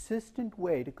consistent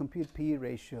way to compute PE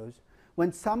ratios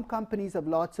when some companies have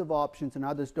lots of options and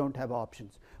others don't have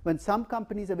options. When some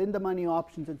companies have in-the-money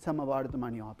options and some have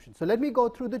out-of-the-money options. So let me go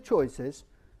through the choices.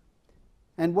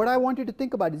 And what I want you to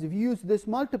think about is if you use this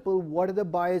multiple, what are the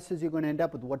biases you're going to end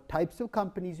up with? What types of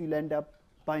companies you'll end up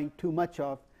buying too much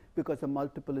of because the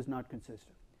multiple is not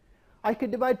consistent. I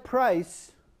could divide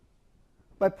price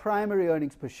by primary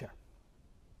earnings per share.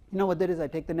 You know what that is? I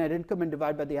take the net income and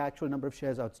divide by the actual number of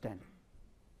shares outstanding.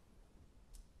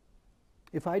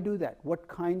 If I do that, what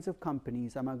kinds of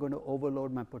companies am I going to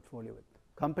overload my portfolio with?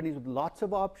 Companies with lots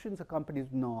of options or companies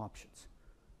with no options?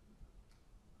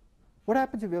 What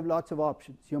happens if you have lots of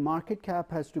options? Your market cap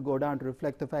has to go down to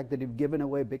reflect the fact that you've given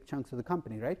away big chunks of the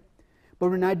company, right? But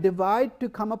when I divide to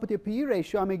come up with your PE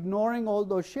ratio, I'm ignoring all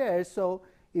those shares. So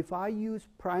if I use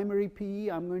primary PE,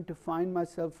 I'm going to find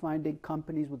myself finding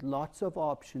companies with lots of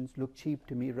options look cheap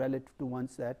to me relative to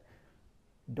ones that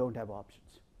don't have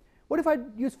options. What if I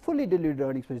use fully diluted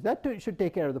earnings per share? That should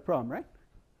take care of the problem, right?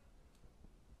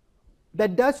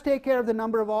 That does take care of the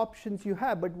number of options you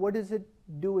have, but what does it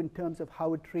do in terms of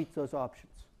how it treats those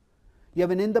options? You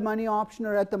have an in-the-money option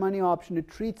or at-the-money option. It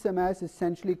treats them as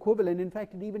essentially equivalent. In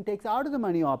fact, it even takes out of the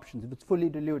money options if it's fully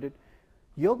diluted.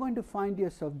 You're going to find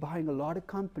yourself buying a lot of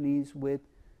companies with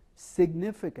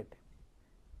significant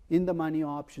in-the-money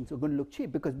options are going to look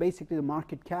cheap because basically the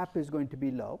market cap is going to be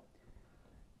low.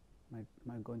 Am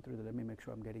I going through the, let me make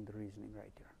sure I'm getting the reasoning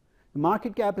right here. The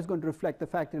market cap is going to reflect the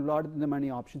fact that a lot of the money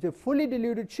options, if fully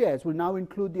diluted shares will now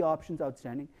include the options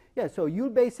outstanding. Yeah, so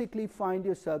you'll basically find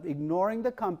yourself ignoring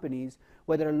the companies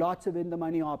where there are lots of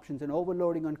in-the-money options and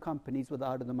overloading on companies with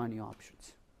out-of-the-money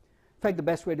options. In fact, the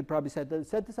best way to probably set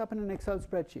this up in an Excel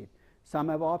spreadsheet. Some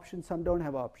have options, some don't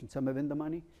have options, some have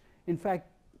in-the-money. In fact,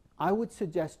 I would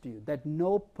suggest to you that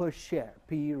no per share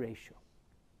PE ratio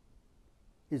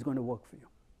is going to work for you.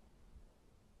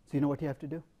 So you know what you have to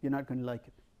do? You're not going to like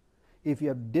it. If you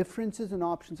have differences in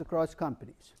options across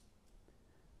companies,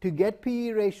 to get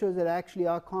PE ratios that actually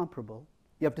are comparable,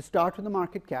 you have to start with the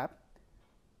market cap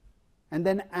and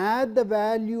then add the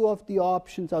value of the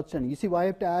options outstanding. You see why you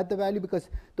have to add the value? Because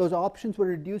those options were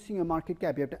reducing your market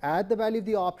cap. You have to add the value of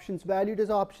the options valued as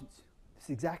options. This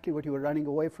is exactly what you were running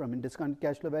away from in discounted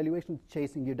cash flow valuation,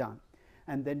 chasing you down.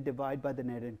 And then divide by the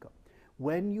net income.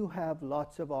 When you have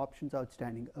lots of options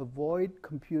outstanding, avoid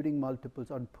computing multiples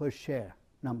on per share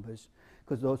numbers,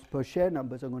 because those per share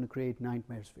numbers are going to create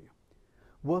nightmares for you.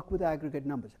 Work with aggregate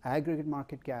numbers, aggregate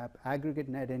market cap, aggregate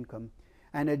net income,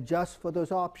 and adjust for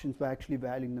those options by actually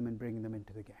valuing them and bringing them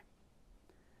into the game.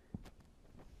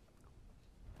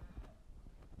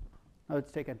 Now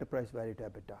let's take enterprise value to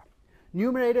EBITDA.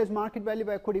 Numerator is market value of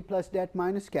equity plus debt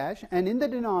minus cash, and in the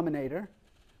denominator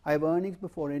I have earnings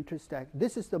before interest tax.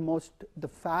 This is the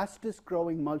fastest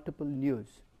growing multiple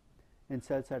news in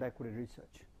sell-side equity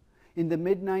research. In the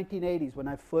mid-1980s, when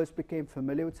I first became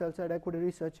familiar with sell-side equity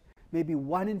research, maybe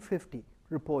 1 in 50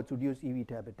 reports would use EV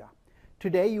to EBITDA.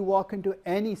 Today, you walk into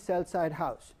any sell-side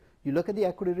house, you look at the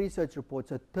equity research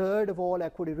reports, a third of all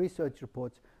equity research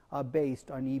reports are based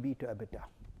on EV to EBITDA.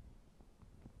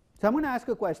 So I'm going to ask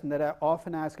a question that I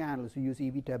often ask analysts who use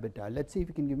EV to EBITDA. Let's see if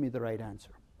you can give me the right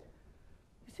answer.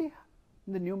 You see,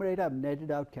 in the numerator, I've netted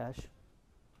out cash.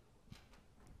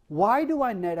 Why do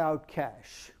I net out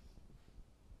cash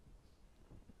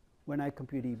when I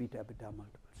compute EV to EBITDA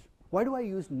multiples? Why do I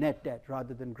use net debt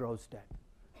rather than gross debt?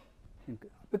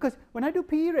 Because when I do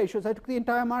PE ratios, I took the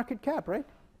entire market cap, right?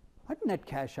 I didn't net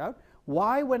cash out.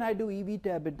 Why, when I do EV to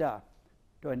EBITDA,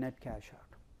 do I net cash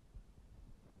out?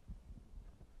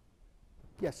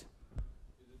 Yes? Is it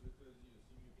because you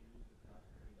assume you can use the cash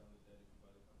to pay down the debt if you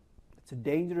buy the company? It's a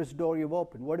dangerous door you've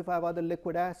opened. What if I have other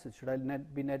liquid assets? Should I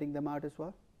be netting them out as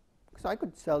well? Because I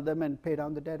could sell them and pay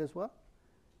down the debt as well.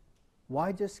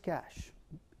 Why just cash?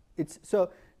 So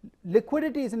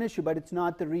liquidity is an issue, but it's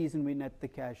not the reason we net the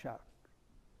cash out.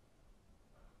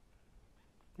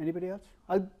 Anybody else?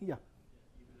 Yeah. Even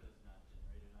though it's not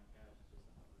generated on cash,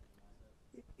 it's just an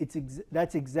operating asset?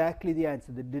 That's exactly the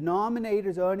answer. The denominator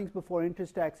is earnings before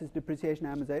interest, taxes, depreciation,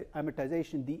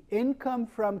 amortization. The income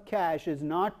from cash is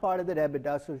not part of that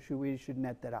EBITDA, so we should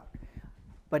net that out.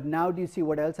 But now do you see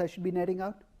what else I should be netting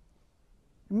out?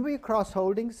 Remember your cross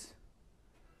holdings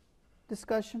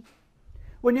discussion?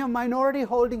 When you have minority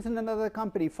holdings in another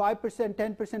company, 5%,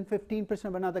 10%, 15%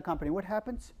 of another company, what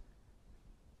happens?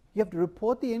 You have to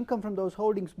report the income from those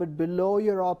holdings, but below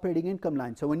your operating income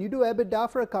line. So when you do EBITDA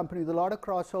for a company with a lot of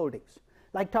cross holdings,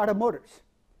 like Tata Motors,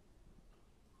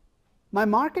 my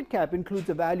market cap includes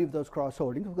the value of those cross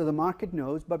holdings because the market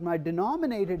knows, but my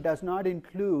denominator does not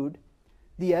include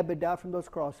the EBITDA from those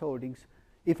cross holdings.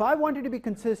 If I wanted to be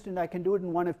consistent, I can do it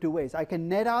in one of two ways. I can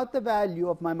net out the value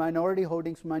of my minority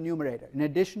holdings from my numerator, in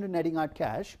addition to netting out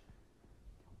cash,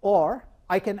 or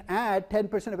I can add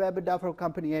 10% of EBITDA for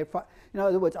company A. In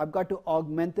other words, I've got to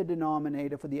augment the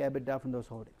denominator for the EBITDA from those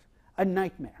holdings. A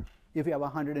nightmare if you have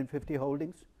 150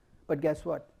 holdings. But guess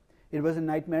what? It was a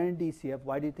nightmare in DCF.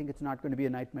 Why do you think it's not going to be a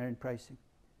nightmare in pricing?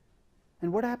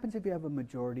 And what happens if you have a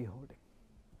majority holding?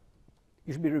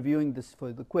 You should be reviewing this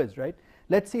for the quiz, right?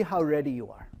 Let's see how ready you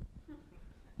are.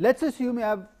 Let's assume you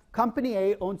have company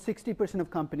A owns 60% of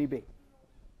company B.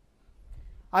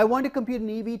 I want to compute an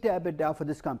EV to EBITDA for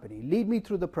this company. Lead me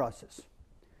through the process.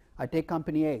 I take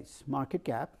company A's market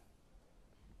cap.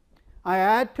 I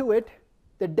add to it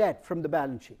the debt from the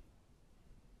balance sheet.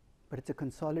 But it's a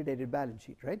consolidated balance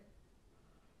sheet, right?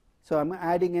 So I'm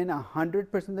adding in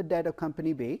 100% of the debt of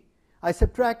company B. I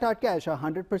subtract out cash,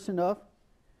 100% of.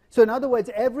 So in other words,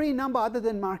 every number other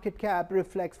than market cap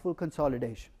reflects full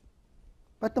consolidation.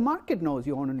 But the market knows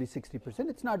you own only 60%.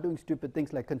 It's not doing stupid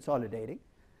things like consolidating.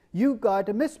 You've got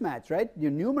a mismatch, right?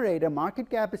 Your numerator market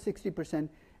cap is 60%.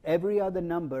 Every other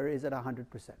number is at 100%.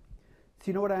 So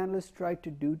you know what analysts try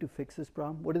to do to fix this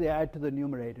problem? What do they add to the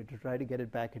numerator to try to get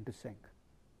it back into sync?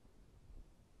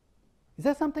 Is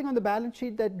there something on the balance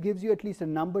sheet that gives you at least a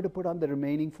number to put on the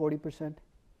remaining 40%?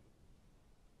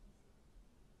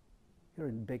 You're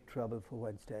in big trouble for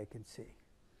Wednesday, I can see,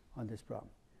 on this problem.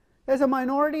 There's a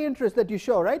minority interest that you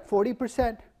show, right?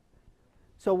 40%.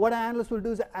 So what analysts will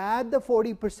do is add the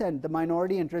 40%, the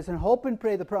minority interest, and hope and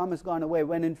pray the problem has gone away,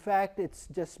 when in fact it's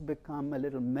just become a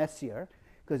little messier,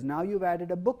 because now you've added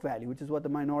a book value, which is what the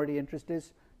minority interest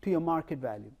is, to your market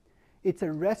value. It's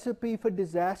a recipe for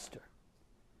disaster.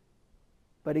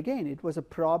 But again, it was a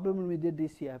problem when we did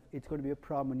DCF. It's going to be a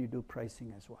problem when you do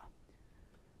pricing as well.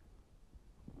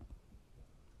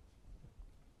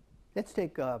 Let's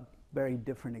take a very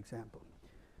different example,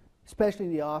 especially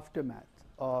in the aftermath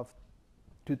of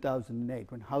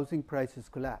 2008 when housing prices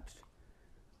collapsed.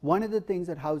 One of the things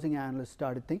that housing analysts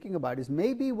started thinking about is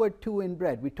maybe we're too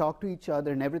inbred. We talk to each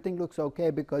other and everything looks okay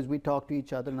because we talk to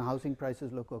each other and the housing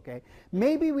prices look okay.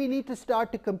 Maybe we need to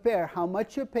start to compare how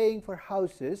much you're paying for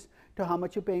houses to how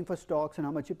much you're paying for stocks and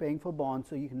how much you're paying for bonds,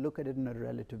 so you can look at it on a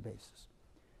relative basis.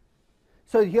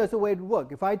 So here's the way it would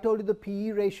work. If I told you the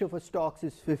PE ratio for stocks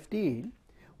is 15,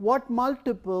 what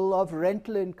multiple of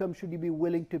rental income should you be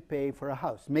willing to pay for a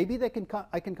house? Maybe I can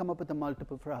come up with a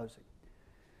multiple for housing.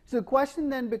 So the question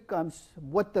then becomes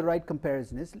what the right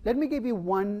comparison is. Let me give you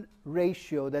one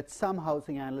ratio that some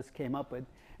housing analysts came up with.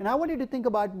 And I want you to think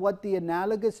about what the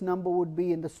analogous number would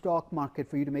be in the stock market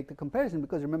for you to make the comparison,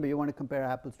 because remember, you want to compare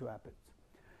apples to apples.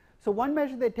 So one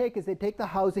measure they take is they take the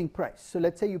housing price. So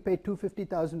let's say you pay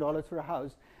 $250,000 for a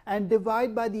house and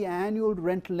divide by the annual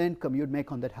rental income you'd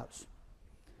make on that house.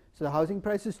 So the housing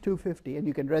price is $250,000 and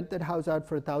you can rent that house out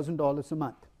for $1,000 a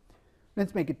month.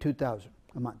 Let's make it $2,000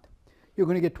 a month. You're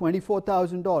going to get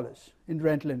 $24,000 in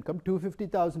rental income.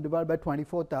 $250,000 divided by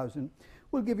 $24,000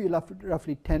 will give you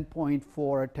roughly 10.4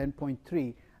 or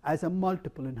 10.3 as a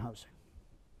multiple in housing.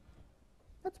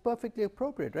 That's perfectly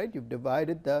appropriate, right? You've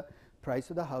divided the price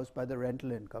of the house by the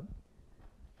rental income.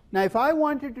 Now, if I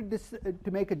wanted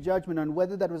to make a judgment on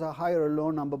whether that was a high or a low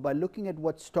number by looking at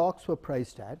what stocks were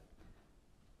priced at,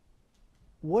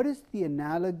 what is the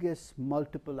analogous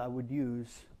multiple I would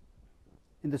use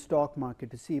in the stock market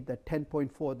to see if that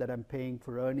 10.4 that I'm paying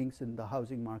for earnings in the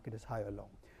housing market is high or low?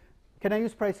 Can I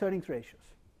use price earnings ratios?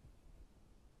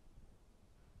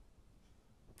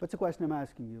 What's the question I'm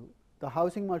asking you? The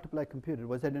housing multiple I computed,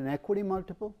 was it an equity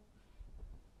multiple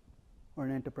or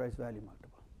an enterprise value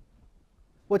multiple?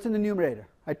 What's in the numerator?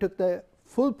 I took the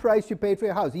full price you paid for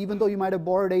your house, even though you might have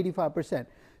borrowed 85%.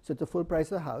 So it's the full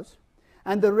price of the house.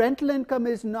 And the rental income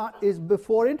is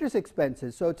before interest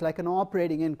expenses, so it's like an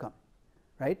operating income,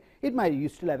 right? You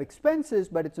still have expenses,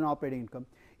 but it's an operating income.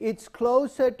 It's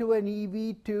closer to an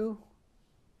EV to,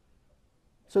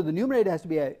 so the numerator has to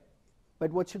be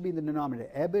but what should be in the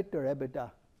denominator? EBIT or EBITDA?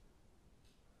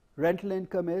 Rental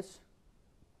income is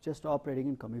just operating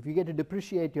income. If you get to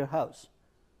depreciate your house,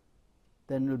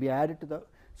 then it will be added to the,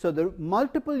 so the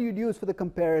multiple you'd use for the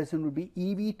comparison would be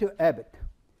EV to EBIT.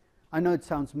 I know it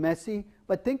sounds messy,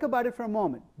 but think about it for a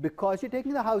moment. Because you're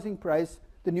taking the housing price,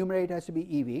 the numerator has to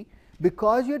be EV.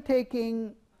 Because you're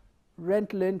taking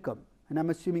rental income, and I'm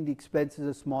assuming the expenses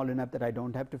are small enough that I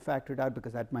don't have to factor it out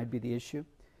because that might be the issue,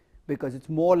 because it's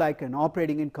more like an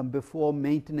operating income before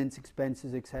maintenance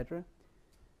expenses, etc.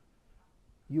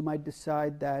 You might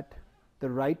decide that the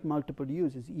right multiple to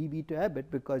use is EV to EBIT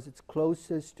because it's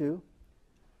closest to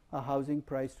a housing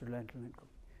price to rental income.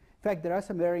 In fact, there are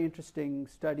some very interesting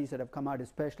studies that have come out,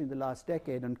 especially in the last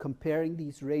decade, on comparing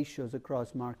these ratios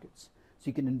across markets. So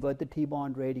you can invert the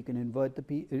T-bond rate, you can invert the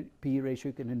P ratio,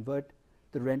 you can invert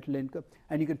the rental income,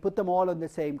 and you can put them all on the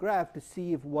same graph to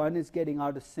see if one is getting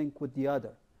out of sync with the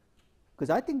other. Because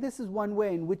I think this is one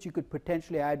way in which you could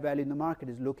potentially add value in the market,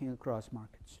 is looking across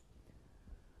markets.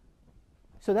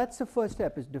 So that's the first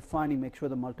step, is defining, make sure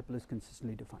the multiple is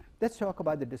consistently defined. Let's talk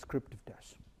about the descriptive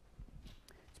test.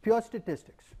 It's pure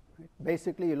statistics. Right?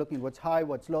 Basically, you're looking at what's high,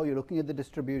 what's low, you're looking at the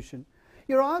distribution.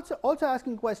 You're also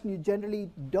asking a question you generally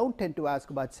don't tend to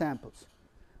ask about samples,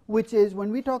 which is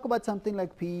when we talk about something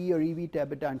like PE or EV to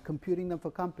EBITDA and computing them for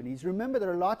companies, remember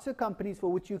there are lots of companies for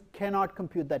which you cannot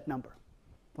compute that number.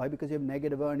 Why? Because you have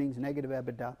negative earnings, negative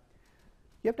EBITDA.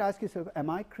 You have to ask yourself, am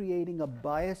I creating a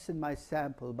bias in my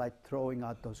sample by throwing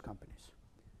out those companies?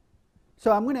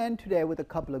 So I'm going to end today with a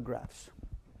couple of graphs.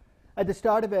 At the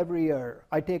start of every year,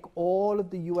 I take all of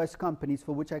the US companies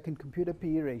for which I can compute a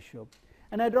PE ratio,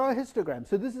 And I draw a histogram.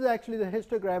 So this is actually the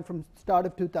histogram from start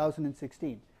of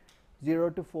 2016. 0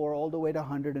 to 4 all the way to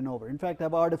 100 and over. In fact,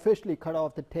 I've artificially cut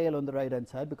off the tail on the right hand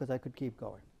side because I could keep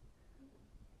going.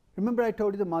 Remember I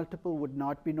told you the multiple would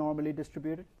not be normally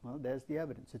distributed? Well, there's the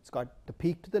evidence. It's got the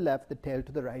peak to the left, the tail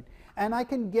to the right. And I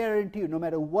can guarantee you, no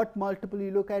matter what multiple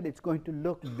you look at, it's going to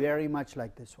look very much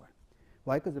like this one.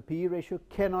 Why? Because the PE ratio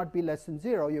cannot be less than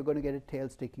 0. You're going to get a tail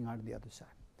sticking out of the other side.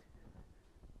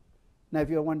 Now, if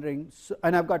you're wondering,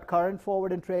 and I've got current,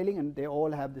 forward, and trailing, and they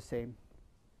all have the same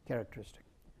characteristic.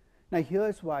 Now,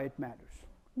 here's why it matters.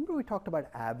 Remember we talked about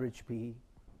average PE?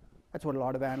 That's what a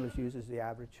lot of analysts use, is the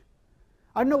average.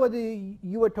 I don't know whether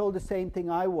you were told the same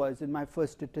thing I was in my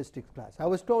first statistics class. I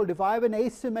was told if I have an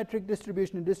asymmetric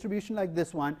distribution, a distribution like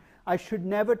this one, I should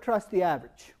never trust the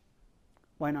average.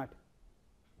 Why not?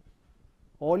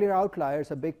 All your outliers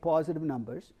are big positive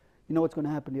numbers. You know what's going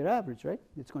to happen to your average, right?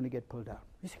 It's going to get pulled out.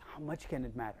 You say, how much can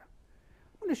it matter?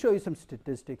 I'm going to show you some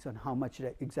statistics on how much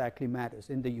it exactly matters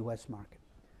in the US market.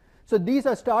 So these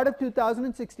are start of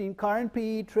 2016, current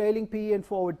PE, trailing PE, and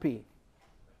forward PE.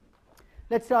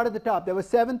 Let's start at the top. There were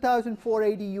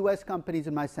 7,480 US companies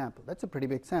in my sample. That's a pretty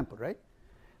big sample, right?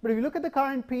 But if you look at the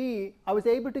current PE, I was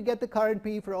able to get the current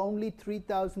PE for only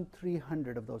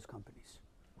 3,300 of those companies.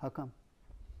 How come?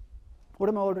 What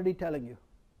am I already telling you?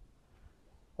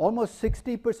 Almost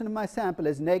 60% of my sample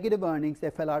has negative earnings.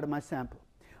 They fell out of my sample.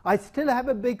 I still have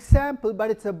a big sample, but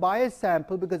it's a biased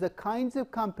sample because the kinds of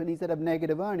companies that have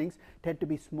negative earnings tend to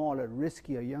be smaller,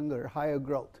 riskier, younger, higher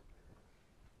growth.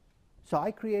 So I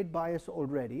create bias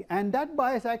already, and that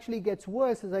bias actually gets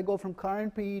worse as I go from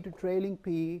current PE to trailing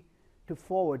PE to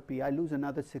forward PE. I lose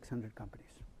another 600 companies.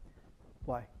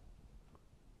 Why?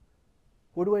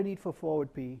 What do I need for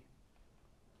forward PE?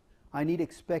 I need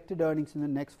expected earnings in the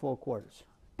next 4 quarters.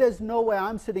 There's no way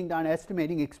I'm sitting down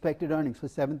estimating expected earnings for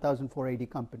 7,480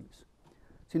 companies.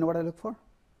 So you know what I look for?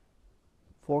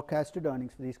 Forecasted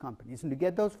earnings for these companies. And to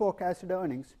get those forecasted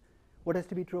earnings, what has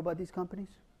to be true about these companies?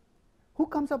 Who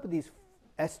comes up with these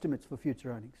estimates for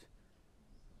future earnings?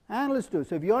 Analysts do.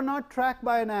 So if you're not tracked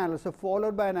by an analyst or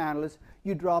followed by an analyst,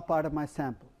 you drop out of my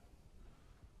sample.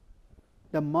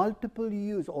 The multiple you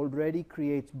use already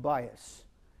creates bias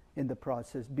in the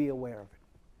process. Be aware of it.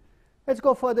 Let's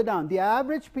go further down. The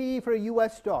average PE for a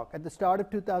US stock at the start of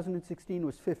 2016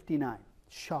 was 59.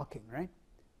 Shocking, right?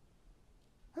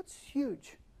 That's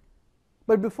huge.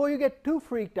 But before you get too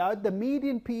freaked out, the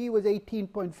median PE was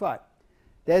 18.5.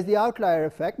 There's the outlier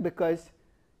effect because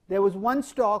there was one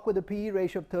stock with a PE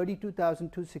ratio of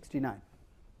 32,269.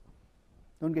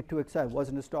 Don't get too excited. It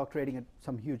wasn't a stock trading at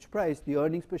some huge price. The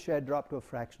earnings per share dropped to a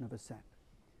fraction of a cent.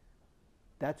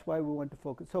 That's why we want to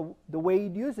focus. So the way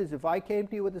you'd use this, if I came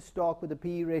to you with a stock with a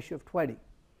PE ratio of 20,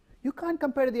 you can't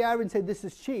compare to the average and say this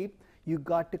is cheap. You've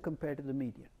got to compare to the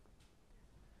median.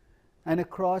 And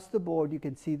across the board, you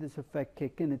can see this effect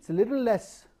kick in. It's a little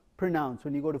less pronounced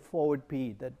when you go to forward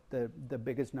PE, the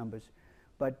biggest numbers.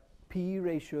 But PE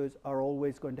ratios are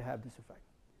always going to have this effect.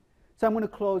 So I'm going to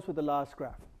close with the last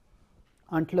graph.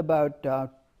 Until about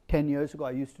 10 years ago,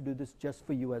 I used to do this just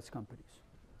for US companies.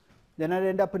 Then I'd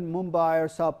end up in Mumbai or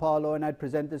Sao Paulo and I'd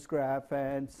present this graph,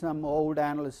 and some old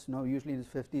analyst, usually in his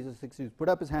 50s or 60s, put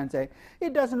up his hand and say,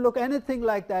 it doesn't look anything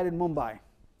like that in Mumbai.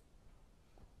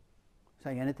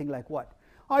 Saying anything like what?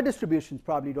 Our distributions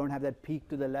probably don't have that peak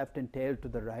to the left and tail to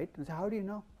the right. And so how do you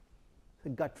know? It's a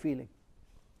gut feeling.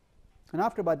 And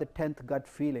after about the 10th gut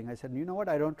feeling, I said, you know what?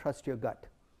 I don't trust your gut.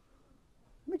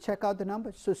 Let me check out the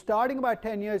numbers. So starting about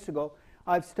 10 years ago,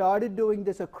 I've started doing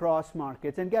this across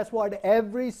markets. And guess what?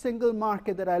 Every single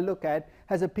market that I look at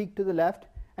has a peak to the left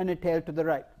and a tail to the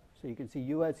right. So you can see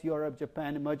US, Europe,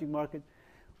 Japan, emerging markets.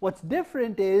 What's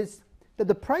different is that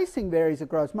the pricing varies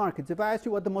across markets. If I asked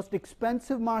you what the most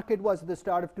expensive market was at the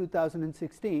start of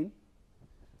 2016,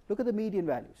 look at the median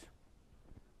values.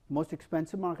 The most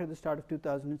expensive market at the start of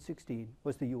 2016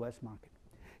 was the US market.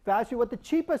 If I asked you what the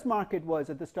cheapest market was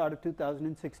at the start of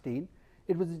 2016,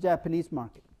 it was the Japanese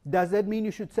market. Does that mean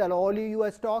you should sell all your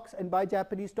US stocks and buy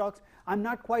Japanese stocks? I'm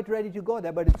not quite ready to go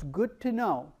there, but it's good to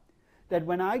know that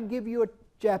when I give you a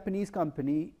Japanese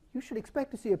company, you should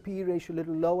expect to see a PE ratio a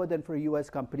little lower than for a US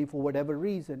company for whatever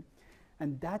reason.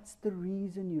 And that's the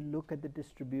reason you look at the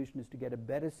distribution, is to get a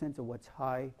better sense of what's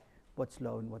high, what's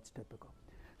low, and what's typical.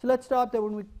 So let's stop there.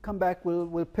 When we come back,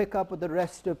 we'll pick up with the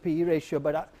rest of PE ratio,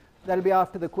 but that'll be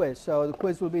after the quiz. So the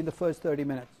quiz will be in the first 30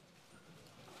 minutes.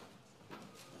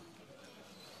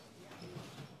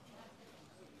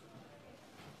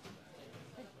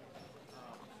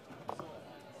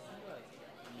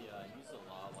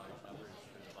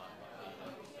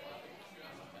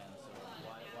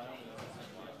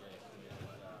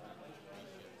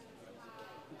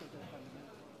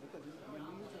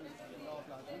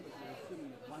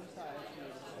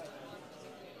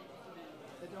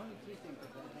 everything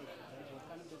presentation, right? What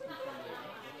kind of business are you in?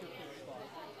 What's your fixed cost?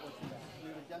 What's the rest?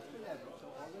 We've adjusted leverage, so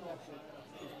all we're left with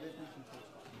is business and fixed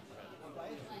cost. If I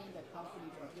assume that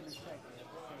companies within a sector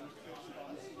have the same fixed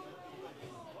costs,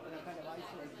 then I kind of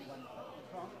isolate the one part. The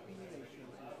prompt P ratios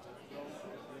is growth,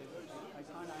 I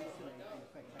can't isolate the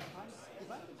effect. I can't, if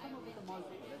I could come up with a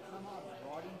multiple that somehow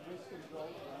broadens risk and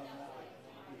growth and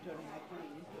returning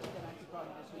equity into it, then I could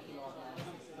probably just use the law of large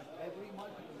numbers. But every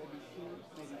multiple, maybe two,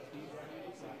 maybe three,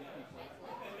 maybe four.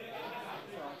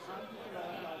 So I can't use the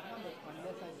law of large numbers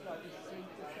unless I start to shrink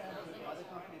the sample to other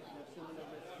companies that have similar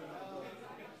risk, similar growth,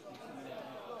 and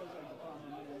similar flows. And the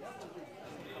problem you end up with is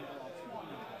some of all small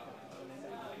numbers that will end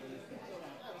up with really small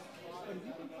samples. But if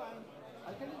you can find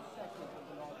alternative sectors of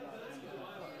the law of large numbers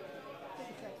don't work.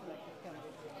 Take a sector like the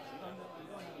chemical sector. You don't have a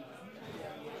huge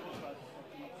variation across the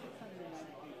sector. You have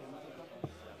 693 chemical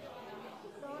companies.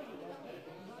 So argue that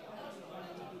you don't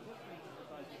have any difference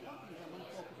across the companies. I'm going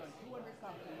to focus on 200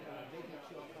 companies or big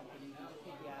mature companies and just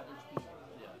take the average people.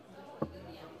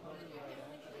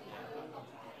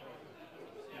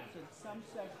 So in some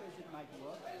sectors it might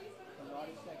work. For a lot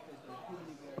of sectors there are too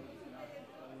many variables enough to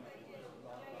throw in for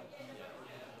a lot of large numbers.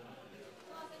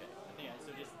 I think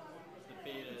so just the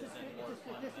betas and more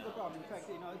This is the problem. In fact,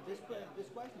 this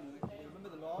question, remember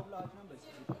the law of large numbers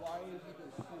requires you to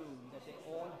assume that they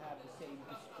all have the same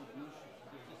distribution.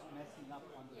 You're just messing up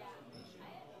on the estimation.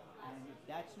 And if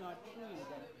that's not true,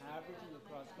 then averaging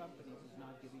across companies is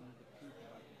not giving you the truth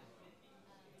about it.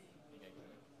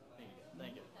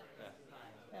 Thank you.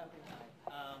 Yeah.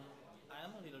 I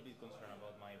am a little bit concerned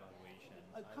about my evaluation.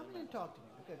 Come in and talk to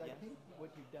me because I think what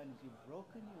you've done is you've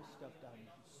broken your stuff down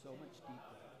so much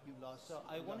deeper. You've lost. So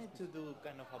I wanted to do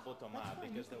kind of a bottom up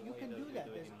because you can do that.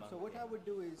 So what I would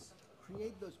do is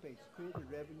create those pages. Create a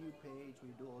revenue page where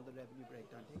you do all the revenue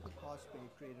breakdown. Take a cost page,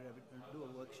 create a revenue, do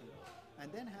a worksheet, and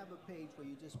then have a page where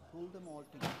you just pull them all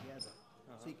together,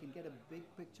 so you can get a big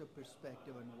picture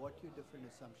perspective on what your different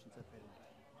assumptions are fitting.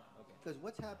 Because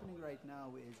what's happening right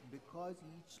now is because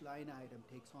each line item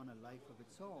takes on a life of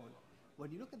its own, when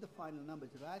you look at the final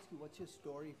numbers, if I ask you what's your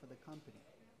story for the company,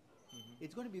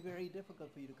 it's going to be very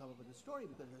difficult for you to come up with a story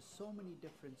because there are so many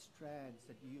different strands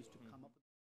that you use to come up with.